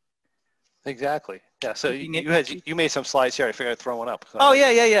butterfly. Exactly. Yeah. So you made some slides here. I figured I'd throw one up. Oh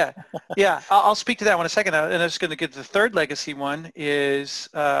yeah. I'll speak to that one in a second. And I'm just going to get the third legacy one is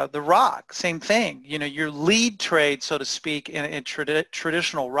the rock. Same thing. Your lead trade, so to speak, in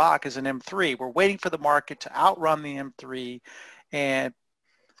traditional rock is an M3. We're waiting for the market to outrun the M3 and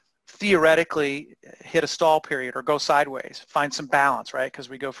theoretically hit a stall period or go sideways, find some balance, right? Because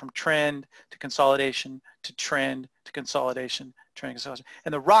we go from trend to consolidation to trend to consolidation, trend to consolidation.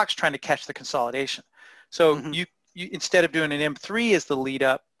 And the rock's trying to catch the consolidation. So you instead of doing an M3 as the lead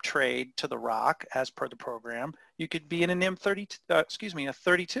up trade to the rock as per the program, you could be in an a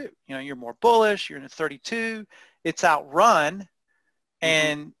 32. You're more bullish, you're in a 32, it's outrun,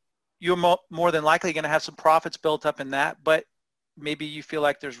 and you're more than likely going to have some profits built up in that, but maybe you feel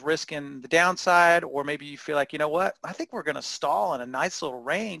like there's risk in the downside, or maybe you feel like, I think we're going to stall in a nice little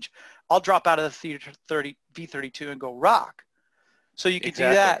range. I'll drop out of the V32 and go rock. So you can do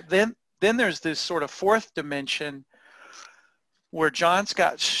that. Then there's this sort of fourth dimension where John's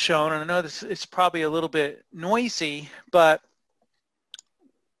got shown, and I know this it's probably a little bit noisy, but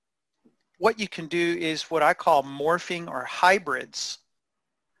what you can do is what I call morphing or hybrids.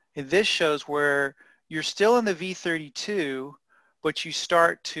 And this shows where you're still in the V32, but you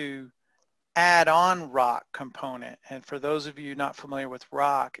start to add on rock component. And for those of you not familiar with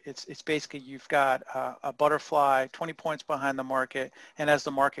rock, it's basically you've got a butterfly 20 points behind the market, and as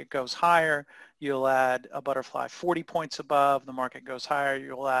the market goes higher, you'll add a butterfly 40 points above. The market goes higher,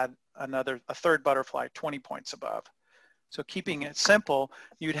 you'll add a third butterfly 20 points above. So keeping it simple,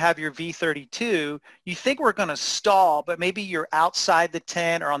 you'd have your V32. You think we're going to stall, but maybe you're outside the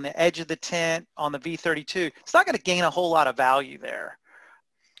tent or on the edge of the tent on the V32. It's not going to gain a whole lot of value there.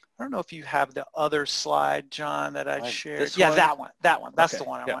 I don't know if you have the other slide, John, that I shared. Yeah, that one. That's the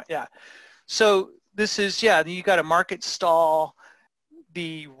one I want. Yeah. So this is, you got a market stall.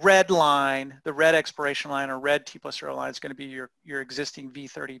 The red line, the red expiration line or red T+0 line is going to be your existing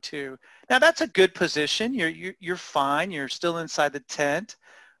V32. Now that's a good position. You're fine. You're still inside the tent,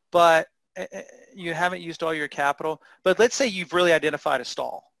 but you haven't used all your capital. But let's say you've really identified a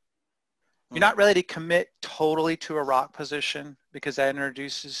stall. You're not ready to commit totally to a rock position because that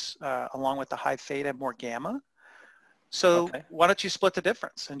introduces, along with the high theta, more gamma. So why don't you split the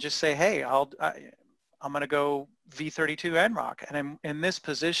difference and just say, hey, I'm going to go V32 and rock. And in this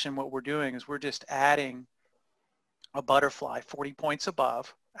position, what we're doing is we're just adding a butterfly 40 points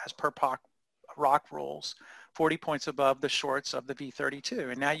above, as per rock rules, 40 points above the shorts of the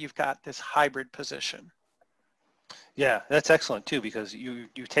V32. And now you've got this hybrid position. Yeah, that's excellent too, because you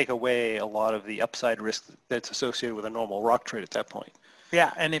take away a lot of the upside risk that's associated with a normal rock trade at that point.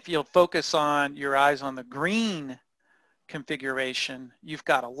 Yeah, and if you'll focus on your eyes on the green configuration, you've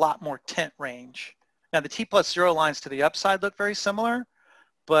got a lot more tent range. Now the T+0 lines to the upside look very similar,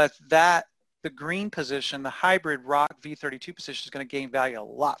 but the green position, the hybrid rock V32 position, is going to gain value a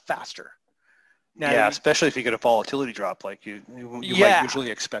lot faster. Now, yeah, especially if you get a volatility drop like you might usually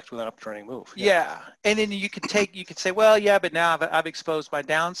expect with an uptrending move. Yeah, and then you could say, well, yeah, but now I've exposed my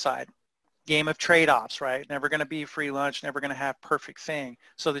downside. Game of trade-offs, right? Never going to be free lunch, never going to have perfect thing.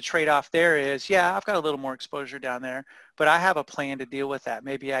 So the trade-off there is, yeah, I've got a little more exposure down there, but I have a plan to deal with that.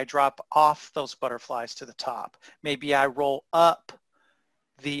 Maybe I drop off those butterflies to the top. Maybe I roll up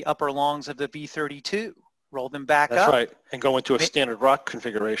the upper longs of the V32. Roll them back up. That's right, and go into a standard rock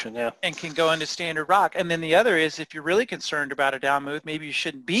configuration, yeah. And can go into standard rock. And then the other is, if you're really concerned about a down move, maybe you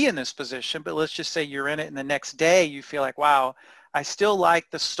shouldn't be in this position, but let's just say you're in it and the next day you feel like, wow, I still like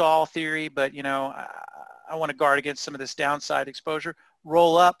the stall theory, but I want to guard against some of this downside exposure.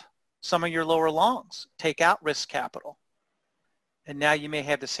 Roll up some of your lower longs, take out risk capital. And now you may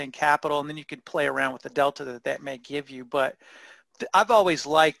have the same capital, and then you could play around with the delta that may give you. But I've always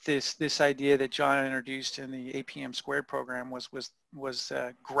liked this idea that John introduced in the APM squared program was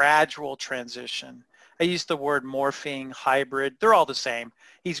a gradual transition. I used the word morphing, hybrid. They're all the same.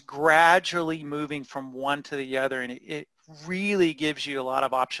 He's gradually moving from one to the other, and it really gives you a lot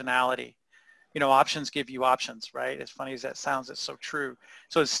of optionality. Options give you options, right? As funny as that sounds, it's so true.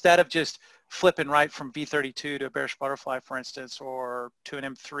 So instead of just flipping right from V32 to a bearish butterfly, for instance, or to an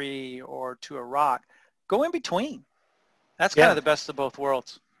M3 or to a rock, go in between. That's kind of the best of both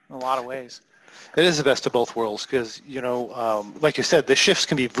worlds in a lot of ways. It is the best of both worlds because, like you said, the shifts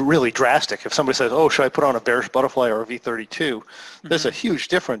can be really drastic. If somebody says, oh, should I put on a bearish butterfly or a V32? There's a huge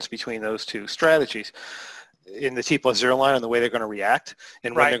difference between those two strategies in the T+0 line and the way they're going to react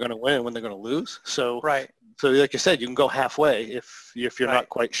and when they're going to win and when they're going to lose. So like you said, you can go halfway if you're not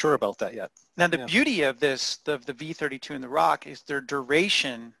quite sure about that yet. Now, the beauty of the V32 and the rock is their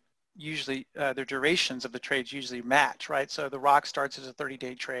duration usually their durations of the trades usually match, right? So the rock starts as a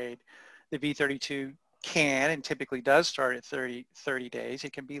 30-day trade. The V32 can and typically does start at 30 days.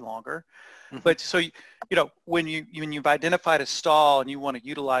 It can be longer. But so, when you've identified a stall and you want to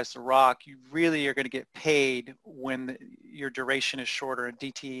utilize the rock, you really are going to get paid when your duration is shorter and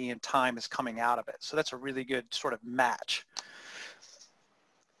DTE and time is coming out of it. So that's a really good sort of match.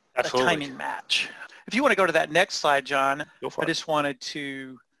 Absolutely. A timing match. If you want to go to that next slide, John, I just wanted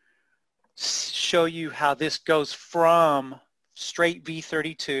to show you how this goes from straight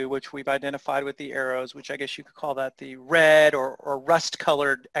V32, which we've identified with the arrows, which I guess you could call that the red or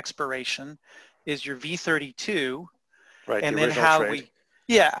rust-colored expiration, is your V32. Right. And the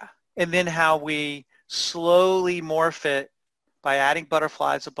then how we slowly morph it by adding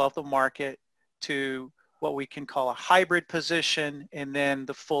butterflies above the market to what we can call a hybrid position, and then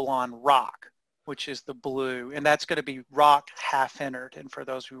the full-on rock, which is the blue, and that's going to be rock half entered. And for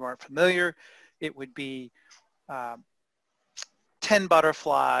those who aren't familiar, it would be 10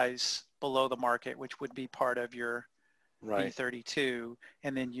 butterflies below the market, which would be part of your V32,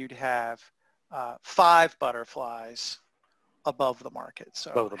 and then you'd have 5 butterflies above the market,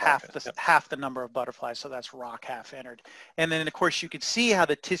 so half the number of butterflies. So that's rock half entered. And then of course you could see how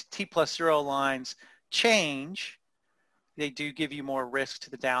the T+0 lines change. They do give you more risk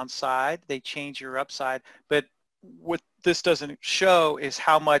to the downside. They change your upside. But what this doesn't show is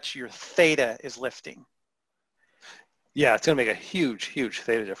how much your theta is lifting. Yeah, it's going to make a huge, huge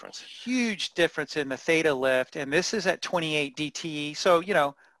theta difference. Huge difference in the theta lift. And this is at 28 DTE. So,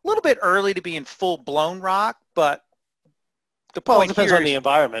 a little bit early to be in full-blown rock, but the point depends on the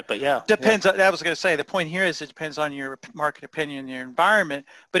environment, but yeah. Depends. I was going to say, the point here is it depends on your market opinion, your environment,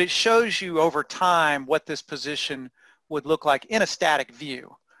 but it shows you over time what this position would look like in a static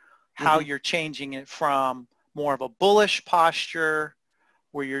view, how you're changing it from more of a bullish posture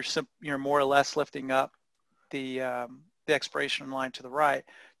where you're more or less lifting up the expiration line to the right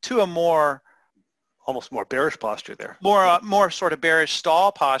to a almost more bearish posture there. More sort of bearish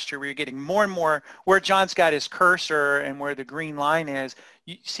stall posture where you're getting more and more where John's got his cursor and where the green line is.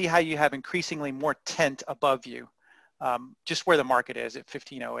 You see how you have increasingly more tent above you just where the market is at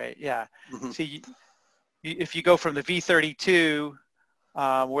 1508. Yeah. Mm-hmm. See, if you go from the V32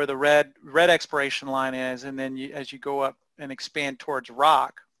 where the red expiration line is, and then as you go up and expand towards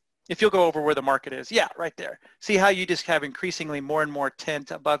rock, if you'll go over where the market is, yeah, right there. See how you just have increasingly more and more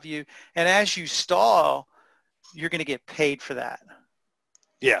tint above you, and as you stall, you're going to get paid for that.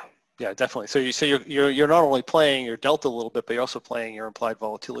 Yeah, yeah, definitely. So you're not only playing your delta a little bit, but you're also playing your implied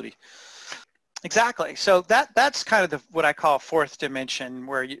volatility. Exactly. So that's kind of what I call fourth dimension,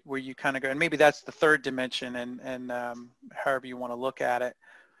 where you kind of go, and maybe that's the third dimension, and however you want to look at it,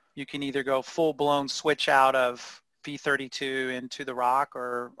 you can either go full blown switch out of V32 into the rock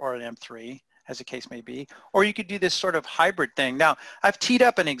or an M3, as the case may be, or you could do this sort of hybrid thing. Now, I've teed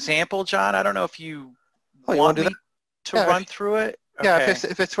up an example, John. I don't know if you want me to run through it. Okay. Yeah,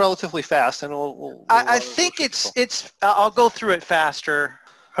 if it's relatively fast, then we'll I think it's. I'll go through it faster.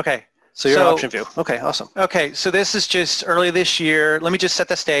 Okay. So you're an option view. Okay, awesome. Okay, so this is just early this year. Let me just set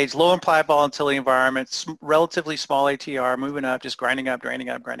the stage. Low implied volatility environment, relatively small ATR, moving up, just grinding up,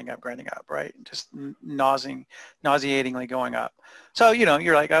 right? Just nauseatingly going up. So,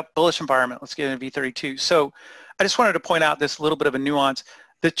 you're like, oh, bullish environment. Let's get into V32. So I just wanted to point out this little bit of a nuance.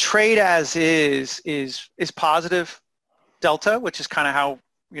 The trade as is positive delta, which is kind of how,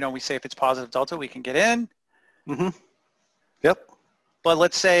 we say if it's positive delta, we can get in. Mm-hmm. Yep. But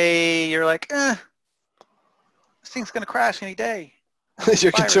let's say you're like, this thing's going to crash any day.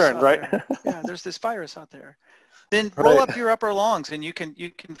 You're concerned, right? Yeah, there's this virus out there. Then roll up your upper longs, and you can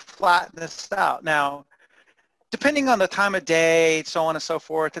flatten this out. Now, depending on the time of day, so on and so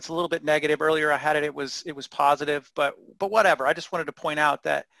forth, it's a little bit negative. Earlier I had it was positive, but whatever. I just wanted to point out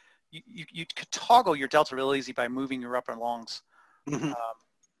that you could toggle your delta real easy by moving your upper longs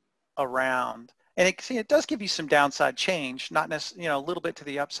around. And it does give you some downside change, not necessarily, a little bit to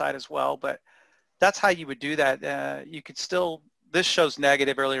the upside as well, but that's how you would do that. You could still, this shows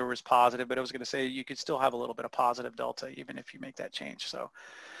negative, earlier was positive, but I was going to say you could still have a little bit of positive delta even if you make that change.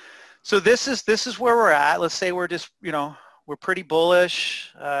 So this is where we're at. Let's say we're just, we're pretty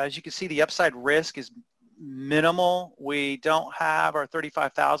bullish. As you can see, the upside risk is minimal. We don't have our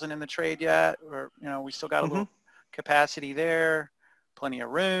 35,000 in the trade yet, or, we still got a little capacity there, plenty of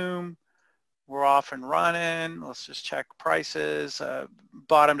room. We're off and running. Let's just check prices.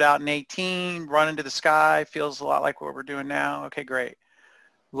 Bottomed out in 18, run into the sky. Feels a lot like what we're doing now. Okay, great.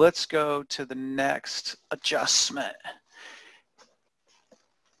 Let's go to the next adjustment.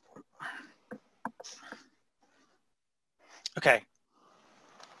 Okay.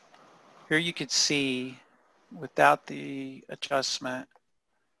 Here you could see without the adjustment,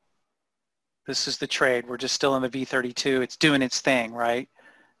 this is the trade. We're just still in the V32. It's doing its thing, right?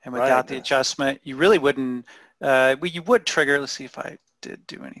 And without the adjustment, you really wouldn't, you would trigger, let's see if I did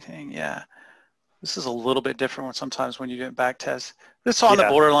do anything. Yeah. This is a little bit different sometimes when you do back test. It's on the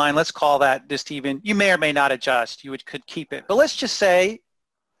borderline. Let's call that just even. You may or may not adjust. You could keep it. But let's just say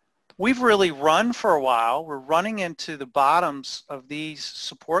we've really run for a while. We're running into the bottoms of these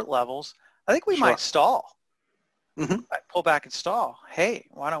support levels. I think we might stall. Might pull back and stall. Hey,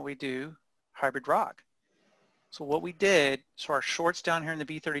 why don't we do hybrid rock? So what we did, so our shorts down here in the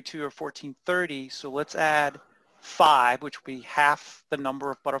V32 are 1430. So let's add 5, which would be half the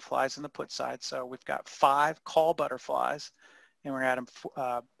number of butterflies in the put side. So we've got 5 call butterflies, and we're adding.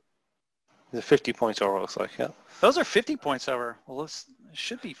 The 50 points over, looks like, yeah. Those are 50 points over. Well, it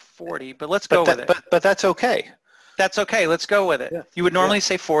should be 40, but let's go with it. But that's okay. That's okay. Let's go with it. Yeah. You would normally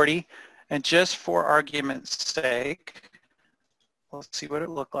say 40, and just for argument's sake, let's see what it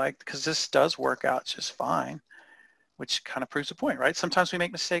looked like, because this does work out just fine, which kind of proves the point, right? Sometimes we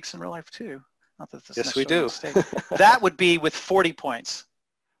make mistakes in real life too. Not that this yes, we do. That would be with 40 points.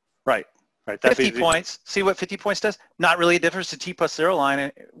 Right. Right. 50 points. See what 50 points does? Not really a difference to T plus 0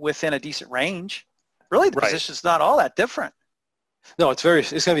 line within a decent range. Really, the position's not all that different. No, it's going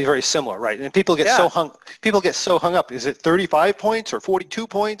to be very similar, right? And people get so hung up. Is it 35 points or 42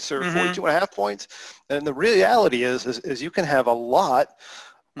 points or 42 and a half points? And the reality is you can have a lot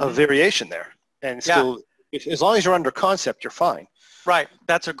of variation there, and still, as long as you're under concept, you're fine. Right.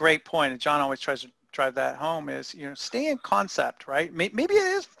 That's a great point. And John always tries to drive that home is, stay in concept, right? Maybe it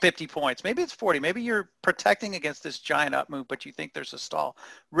is 50 points. Maybe it's 40. Maybe you're protecting against this giant up move, but you think there's a stall.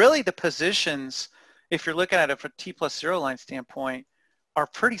 Really, the positions, if you're looking at it from a T plus 0 line standpoint, are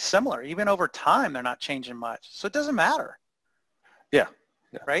pretty similar. Even over time, they're not changing much. So it doesn't matter. Yeah.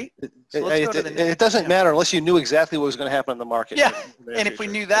 Right? So let's go to the next. It doesn't matter unless you knew exactly what was going to happen in the market. Yeah. And if we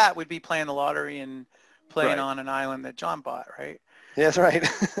knew that, we'd be playing the lottery and playing on an island that John bought, right? Yeah, that's right.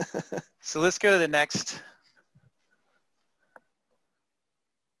 So let's go to the next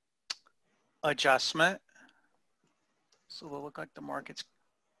adjustment. So it'll look like the market's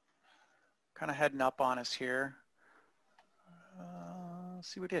kind of heading up on us here.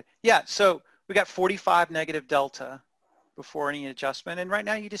 Let's see what we did. Yeah, so we got 45 negative delta before any adjustment. And right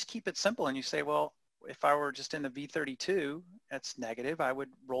now you just keep it simple and you say, well, if I were just in the V32, that's negative, I would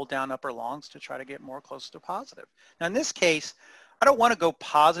roll down upper longs to try to get more close to positive. Now in this case, I don't want to go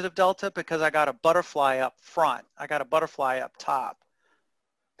positive delta because I got a butterfly up front. I got a butterfly up top.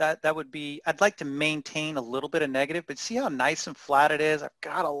 That would be, I'd like to maintain a little bit of negative, but see how nice and flat it is? I've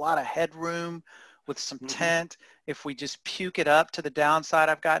got a lot of headroom with some tent. If we just puke it up to the downside,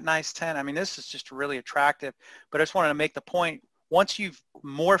 I've got nice tent. I mean, this is just really attractive, but I just wanted to make the point, once you've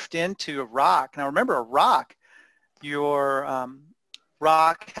morphed into a rock, now remember a rock, your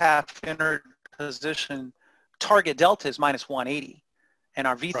rock half inner position target delta is minus 180 and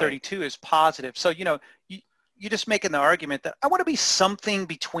our V32 is positive. So, you know, you're just making the argument that I want to be something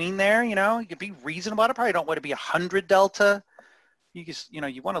between there, you know, you could be reasonable. I probably don't want to be 100 delta. You just, you know,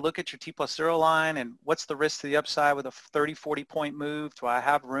 you want to look at your T+0 line and what's the risk to the upside with a 30, 40 point move? Do I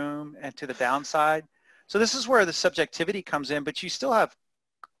have room and to the downside? So this is where the subjectivity comes in, but you still have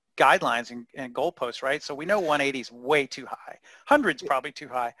guidelines and goalposts, right? So we know 180 is way too high. 100 is probably too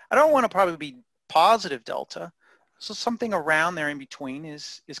high. I don't want to probably be positive delta. So something around there in between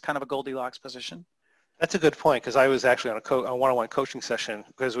is kind of a Goldilocks position. That's a good point, because I was actually on a one-on-one coaching session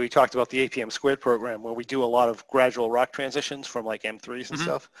because we talked about the APM squared program where we do a lot of gradual rock transitions from like M3s and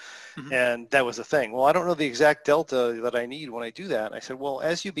stuff. And that was the thing. Well, I don't know the exact delta that I need when I do that. And I said, well,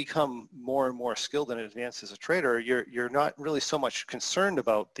 as you become more and more skilled and advanced as a trader, you're not really so much concerned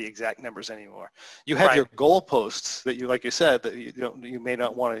about the exact numbers anymore. You have your goalposts that you, like you said, that you may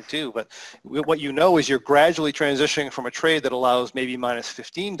not want to do, but what you know is you're gradually transitioning from a trade that allows maybe minus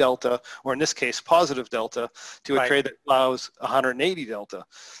 15 delta, or in this case, positive delta, to a trade that allows 180 delta.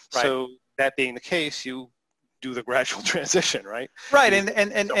 So that being the case, you do the gradual transition, right? Right,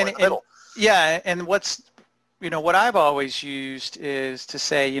 and yeah, and what's, you know, what I've always used is to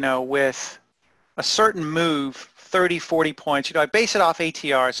say, you know, with a certain move, 30, 40 points, you know, I base it off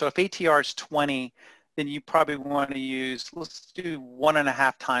ATR. So if ATR is 20, then you probably want to use, let's do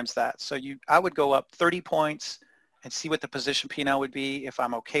 1.5 times that. So I would go up 30 points and see what the position P&L would be. If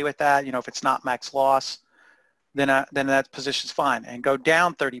I'm okay with that, you know, if it's not max loss, then that position's fine. And go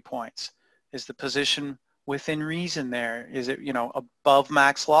down 30 points. Is the position within reason there? Is it, you know, above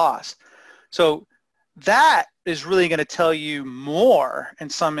max loss? So that is really going to tell you more in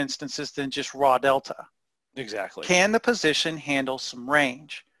some instances than just raw delta. Exactly. Can the position handle some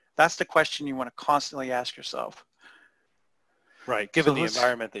range? That's the question you want to constantly ask yourself. Right, given the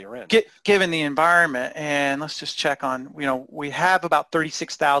environment that you're in. Given the environment, and let's just check on, you know, we have about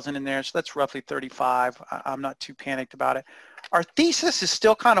 36,000 in there, so that's roughly 35. I'm not too panicked about it. Our thesis is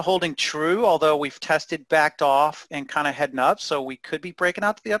still kind of holding true, although we've tested, backed off, and kind of heading up, so we could be breaking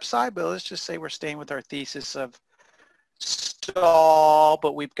out to the upside, but let's just say we're staying with our thesis of stall,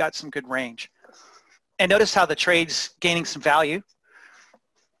 but we've got some good range. And notice how the trade's gaining some value.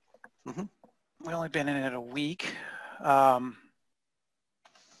 We've only been in it a week.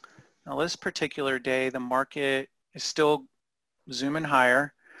 Now this particular day, the market is still zooming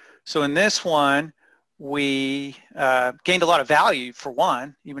higher. So in this one, we gained a lot of value for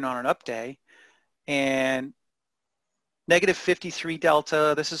one, even on an up day. And negative 53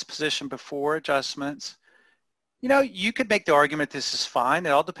 delta, this is position before adjustments. You know, you could make the argument this is fine. It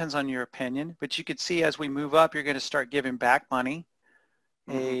all depends on your opinion. But you could see as we move up, you're going to start giving back money.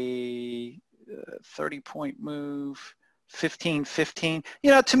 A 30-point move. 15.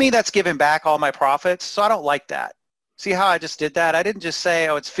 You know, to me, that's giving back all my profits. So I don't like that. See how I just did that? I didn't just say,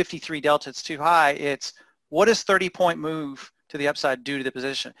 oh, it's 53 delta, it's too high. It's what does 30-point move to the upside do to the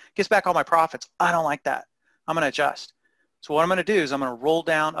position? Gets back all my profits. I don't like that. I'm going to adjust. So what I'm going to do is I'm going to roll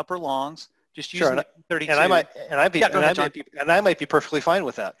down upper longs, just using 32. And I might be perfectly fine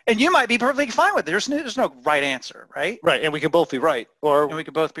with that. And you might be perfectly fine with it. There's no right answer, right? Right, and we can both be right, and we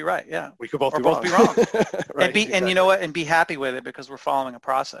could both be right. Yeah, we could both be wrong. Right, and you know what? And be happy with it because we're following a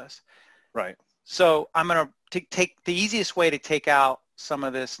process. Right. So I'm going to take the easiest way to take out some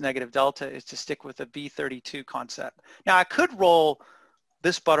of this negative delta is to stick with the V32 concept. Now I could roll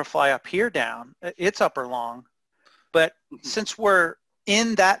this butterfly up here down. It's upper long, but since we're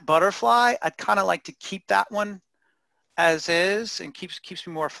in that butterfly, I'd kind of like to keep that one as is and keeps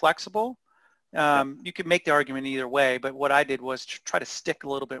me more flexible. You could make the argument either way, but what I did was try to stick a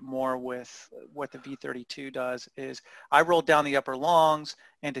little bit more with what the V32 does is I rolled down the upper longs,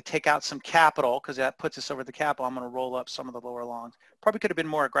 and to take out some capital, because that puts us over the capital, I'm going to roll up some of the lower longs. Probably could have been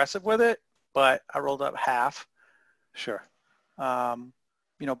more aggressive with it, but I rolled up half. Sure.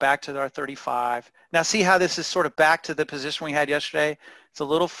 back to our 35. Now see how this is sort of back to the position we had yesterday? It's a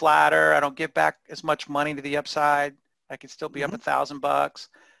little flatter. I don't give back as much money to the upside. I can still be up $1,000.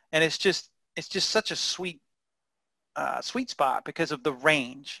 And it's just such a sweet spot because of the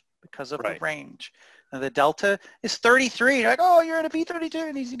range, the range. And the delta is 33. You're like, oh, you're in a V32.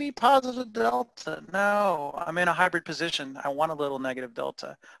 It needs to be positive delta. No, I'm in a hybrid position. I want a little negative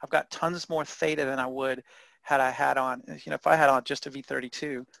delta. I've got tons more theta than I would had I had on, if I had on just a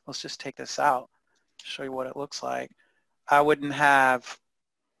V32. Let's just take this out, show you what it looks like. I wouldn't have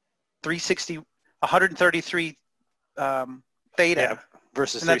 133 theta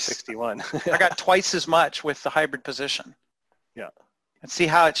versus 361. I got twice as much with the hybrid position. Yeah. And see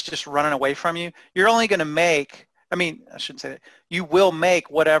how it's just running away from you? You're only going to make, I shouldn't say that. You will make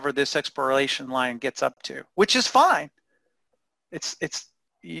whatever this expiration line gets up to, which is fine.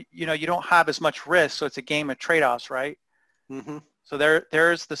 You don't have as much risk, so it's a game of trade-offs, right? Mm-hmm. So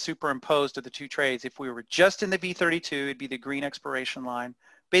there's the superimposed of the two trades. If we were just in the V32, it'd be the green expiration line.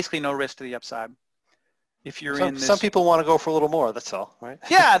 Basically no risk to the upside. If you're in this, some people want to go for a little more, that's all, right?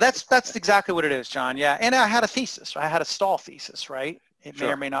 Yeah, that's exactly what it is, John. Yeah, and I had a thesis. I had a stall thesis, right? It may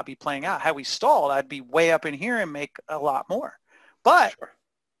or may not be playing out. Had we stalled, I'd be way up in here and make a lot more. But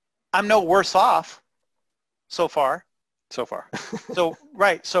I'm no worse off so far. So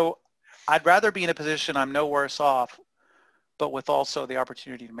So I'd rather be in a position I'm no worse off, but with also the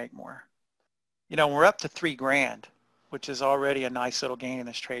opportunity to make more. We're up to $3,000, which is already a nice little gain in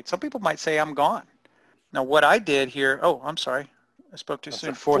this trade. Some people might say I'm gone. Now what I did here, oh, I'm sorry, I spoke too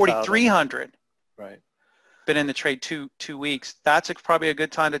soon. 4,300. Right. Been in the trade two weeks. That's probably a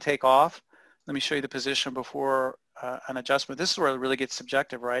good time to take off. Let me show you the position before an adjustment. This is where it really gets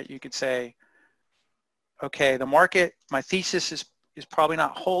subjective, right? You could say, okay, the market, my thesis is probably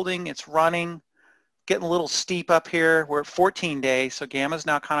not holding. It's running, getting a little steep up here. We're at 14 days, so gamma's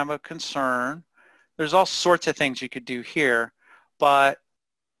now kind of a concern. There's all sorts of things you could do here, but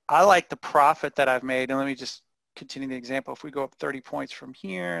I like the profit that I've made. And let me just continue the example. If we go up 30 points from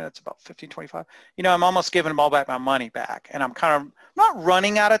here, that's about 15.25. I'm almost giving them all back my money back. And I'm kind of not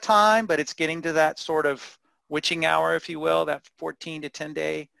running out of time, but it's getting to that sort of witching hour, if you will, that 14 to 10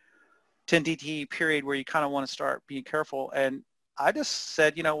 DTE period where you kind of want to start being careful. And I just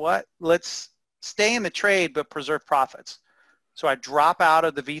said, you know what, let's stay in the trade, but preserve profits. So I drop out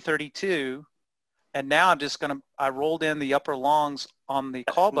of the V32. And now I'm just I rolled in the upper longs on the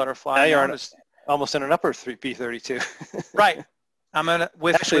call butterfly. Now you're almost in an upper V32. Right. I'm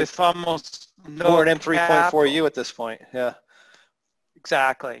with almost no more an M3.4U at this point. Yeah.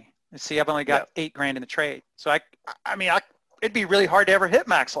 Exactly. And see, I've only got $8,000 in the trade. So it'd be really hard to ever hit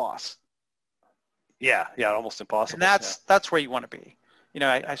max loss. Yeah, almost impossible. And that's where you want to be.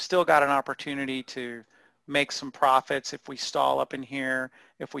 I've still got an opportunity to make some profits if we stall up in here.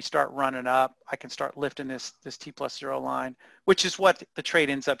 If we start running up, I can start lifting this T+0 line, which is what the trade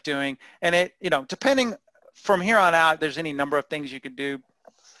ends up doing. And it, depending from here on out, there's any number of things you could do.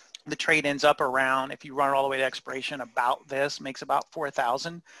 The trade ends up around, if you run it all the way to expiration, about this, makes about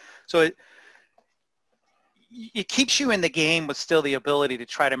 4,000. So it keeps you in the game with still the ability to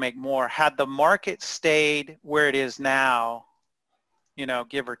try to make more. Had the market stayed where it is now,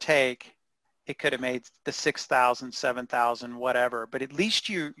 give or take, it could have made the 6,000, 7,000, whatever. But at least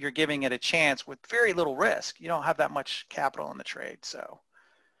you're giving it a chance with very little risk. You don't have that much capital in the trade, so.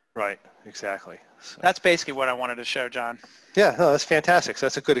 Right, exactly. So that's basically what I wanted to show, John. Yeah, no, that's fantastic. So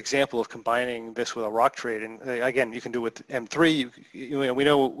that's a good example of combining this with a rock trade. And again, you can do it with M3. We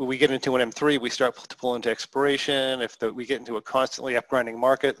know when we get into an M3, we start to pull into expiration. If we get into a constantly up-grinding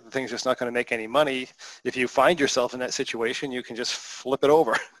market, the thing's just not going to make any money. If you find yourself in that situation, you can just flip it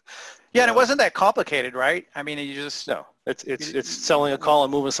over. Yeah, and it wasn't that complicated, right? You just... No, it's selling a call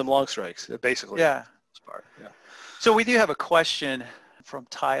and moving some long strikes, basically. Yeah. Yeah. So we do have a question from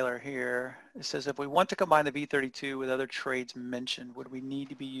Tyler here. It says, if we want to combine the V32 with other trades mentioned, would we need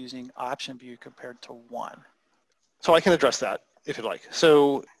to be using option view compared to one? So I can address that if you'd like.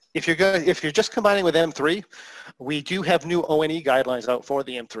 So if you're just combining with M3, we do have new ONE guidelines out for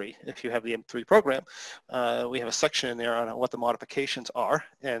the M3. If you have the M3 program, we have a section in there on what the modifications are,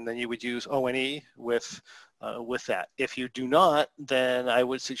 and then you would use ONE with that. If you do not, then I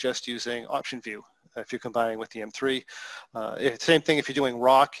would suggest using option view. If you're combining with the M3. Same thing if you're doing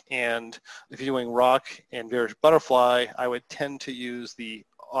rock and Bearish Butterfly, I would tend to use the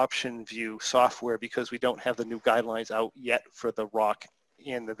option view software because we don't have the new guidelines out yet for the rock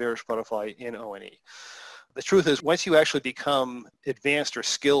and the Bearish Butterfly in ONE. The truth is, once you actually become advanced or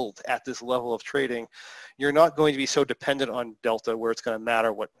skilled at this level of trading, you're not going to be so dependent on Delta where it's going to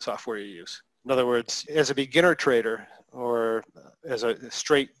matter what software you use. In other words, as a beginner trader or as a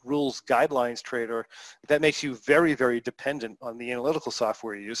straight rules guidelines trader, that makes you very, very dependent on the analytical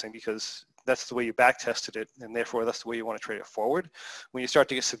software you're using, because that's the way you back tested it, and therefore that's the way you want to trade it forward. When you start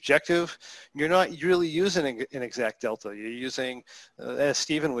to get subjective, you're not really using an exact delta. You're using, as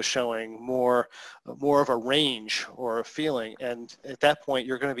Stephen was showing, more of a range or a feeling, and at that point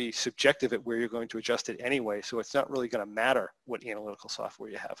you're going to be subjective at where you're going to adjust it anyway, so it's not really going to matter what analytical software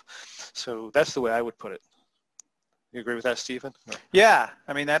you have. So that's the way I would put it. You agree with that, Stephen? Yeah,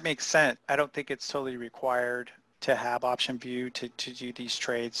 I mean, that makes sense. I don't think it's totally required to have option view to do these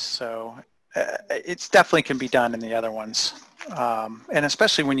trades. So it's definitely can be done in the other ones. And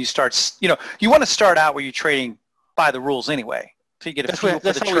especially when you start, you want to start out where you're trading by the rules anyway. So you get a feel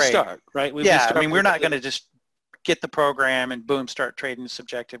for the trade. That's how we start, right? I mean, we're not going to just get the program and boom, start trading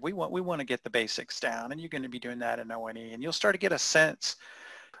subjective. We want to get the basics down, and you're going to be doing that in ONE, and you'll start to get a sense.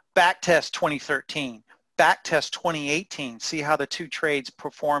 Backtest 2013, backtest 2018, see how the two trades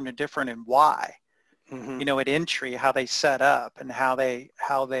performed and different and why. Mm-hmm. At entry, how they set up and how they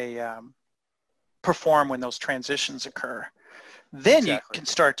perform when those transitions occur. Then exactly. You can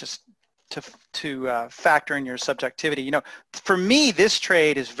start to factor in your subjectivity. For me, this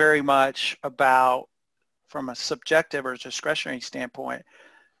trade is very much about, from a subjective or discretionary standpoint,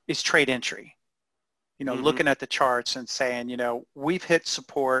 is trade entry. Mm-hmm. Looking at the charts and saying, we've hit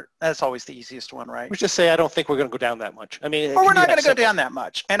support. That's always the easiest one, right? We just say, I don't think we're going to go down that much. I mean, or we're not going to go down that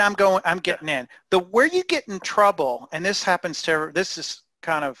much. And I'm getting in. Where you get in trouble, and this is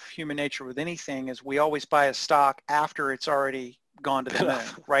kind of human nature with anything, is we always buy a stock after it's already gone to the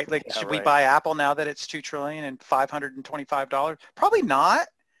moon, right? Like, yeah, should we buy Apple now that it's $2 trillion and $525? Probably not.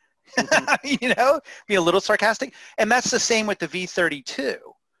 Mm-hmm. Be a little sarcastic. And that's the same with the V32.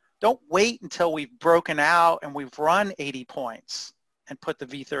 Don't wait until we've broken out and we've run 80 points and put the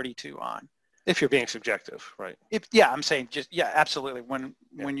V32 on. If you're being subjective, right? I'm saying absolutely.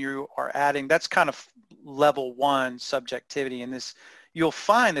 When you are adding, that's kind of level one subjectivity, and this, you'll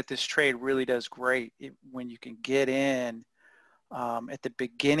find that this trade really does great when you can get in at the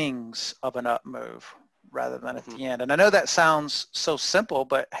beginnings of an up move rather than at the end. And I know that sounds so simple,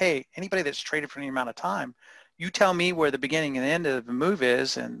 but hey, anybody that's traded for any amount of time, you tell me where the beginning and the end of the move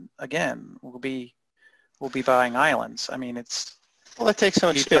is, and again, we'll be buying islands. I mean, it takes some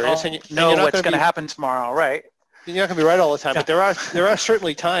experience, and you know what's going to happen tomorrow, right? You're not going to be right all the time, but there are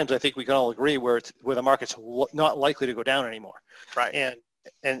certainly times, I think we can all agree, where the market's not likely to go down anymore, right?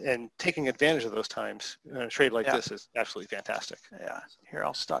 And taking advantage of those times in a trade like this is absolutely fantastic. Yeah. Here,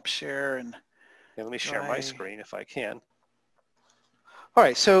 I'll stop share and let me share my screen if I can. All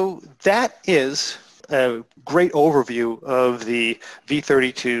right, so that is a great overview of the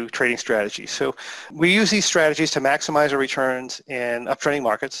V32 trading strategy. So we use these strategies to maximize our returns in uptrending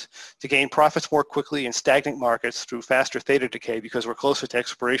markets, to gain profits more quickly in stagnant markets through faster theta decay, because we're closer to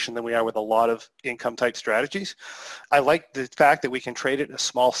expiration than we are with a lot of income type strategies. I like the fact that we can trade it a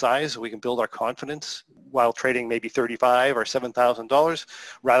small size, so we can build our confidence while trading maybe $35,000 or $7,000,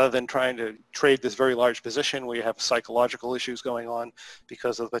 rather than trying to trade this very large position where you have psychological issues going on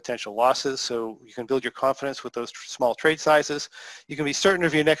because of potential losses. So you can build your confidence with those small trade sizes. You can be certain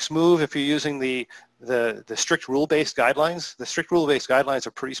of your next move if you're using the strict rule-based guidelines. The strict rule-based guidelines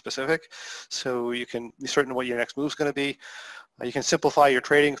are pretty specific, so you can be certain of what your next move is going to be. You can simplify your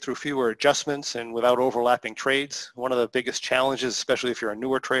trading through fewer adjustments and without overlapping trades. One of the biggest challenges, especially if you're a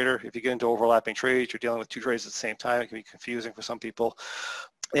newer trader, if you get into overlapping trades, you're dealing with two trades at the same time. It can be confusing for some people.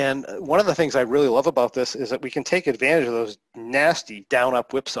 And one of the things I really love about this is that we can take advantage of those nasty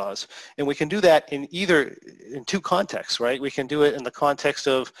down-up whipsaws. And we can do that in two contexts, right? We can do it in the context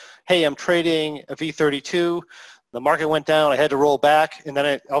of, hey, I'm trading a V32, the market went down, I had to roll back, and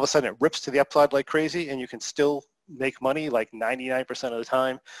then all of a sudden it rips to the upside like crazy, and you can still make money like 99% of the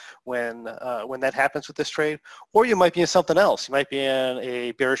time when that happens with this trade. Or you might be in something else. You might be in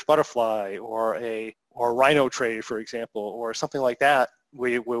a bearish butterfly or a rhino trade, for example, or something like that,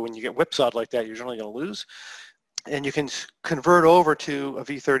 where when you get whipsawed like that, you're generally going to lose. And you can convert over to a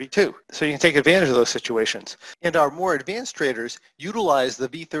V32. So you can take advantage of those situations. And our more advanced traders utilize the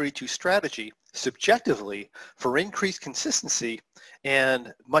V32 strategy subjectively for increased consistency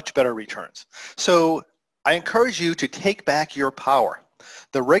and much better returns. So I encourage you to take back your power.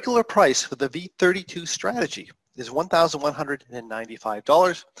 The regular price for the V32 strategy is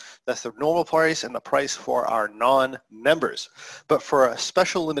 $1,195. That's the normal price and the price for our non-members. But for a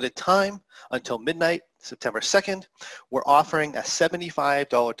special limited time until midnight, September 2nd, we're offering a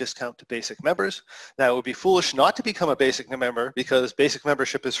 $75 discount to basic members. Now, it would be foolish not to become a basic member because basic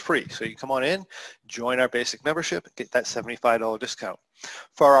membership is free. So you come on in, join our basic membership, get that $75 discount.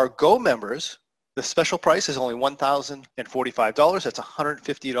 For our Go members, the special price is only $1,045. That's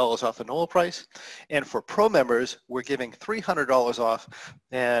 $150 off the normal price. And for Pro members, we're giving $300 off,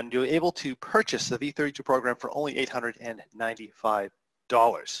 and you're able to purchase the V32 program for only $895.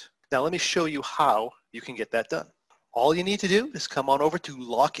 Now let me show you how you can get that done. All you need to do is come on over to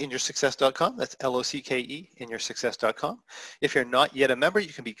lockinyoursuccess.com. That's L-O-C-K-E, inyoursuccess.com. If you're not yet a member,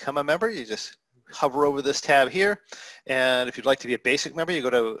 you can become a member. You just hover over this tab here. And if you'd like to be a basic member, you go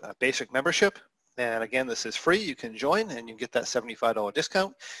to basic membership. And again, this is free. You can join and you get that $75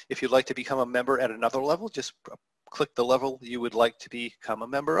 discount. If you'd like to become a member at another level, just click the level you would like to become a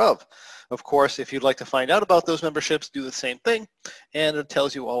member of. Of course, if you'd like to find out about those memberships, do the same thing, and it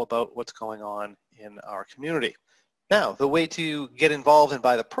tells you all about what's going on in our community. Now, the way to get involved and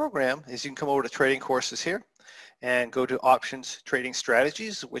buy the program is you can come over to Trading Courses here and go to Options Trading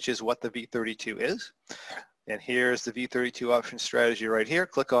Strategies, which is what the V32 is. And here's the V32 option strategy right here.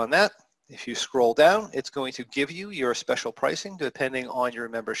 Click on that. If you scroll down, it's going to give you your special pricing depending on your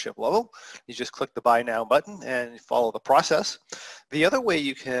membership level. You just click the Buy Now button and follow the process. The other way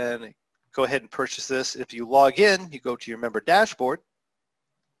you can go ahead and purchase this, if you log in, you go to your member dashboard,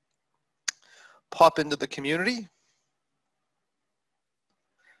 pop into the community.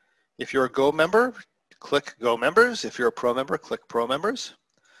 If you're a Go member, click Go Members. If you're a Pro member, click Pro Members.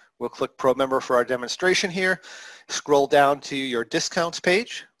 We'll click Pro Member for our demonstration here. Scroll down to your discounts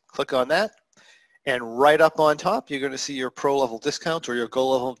page. Click on that, and right up on top, you're going to see your Pro level discounts or your Go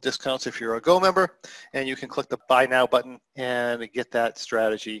level discounts if you're a Go member, and you can click the Buy Now button and get that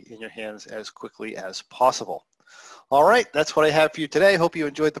strategy in your hands as quickly as possible. All right, that's what I have for you today. I hope you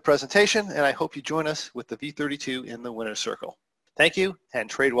enjoyed the presentation, and I hope you join us with the V32 in the Winner's Circle. Thank you, and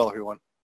trade well, everyone.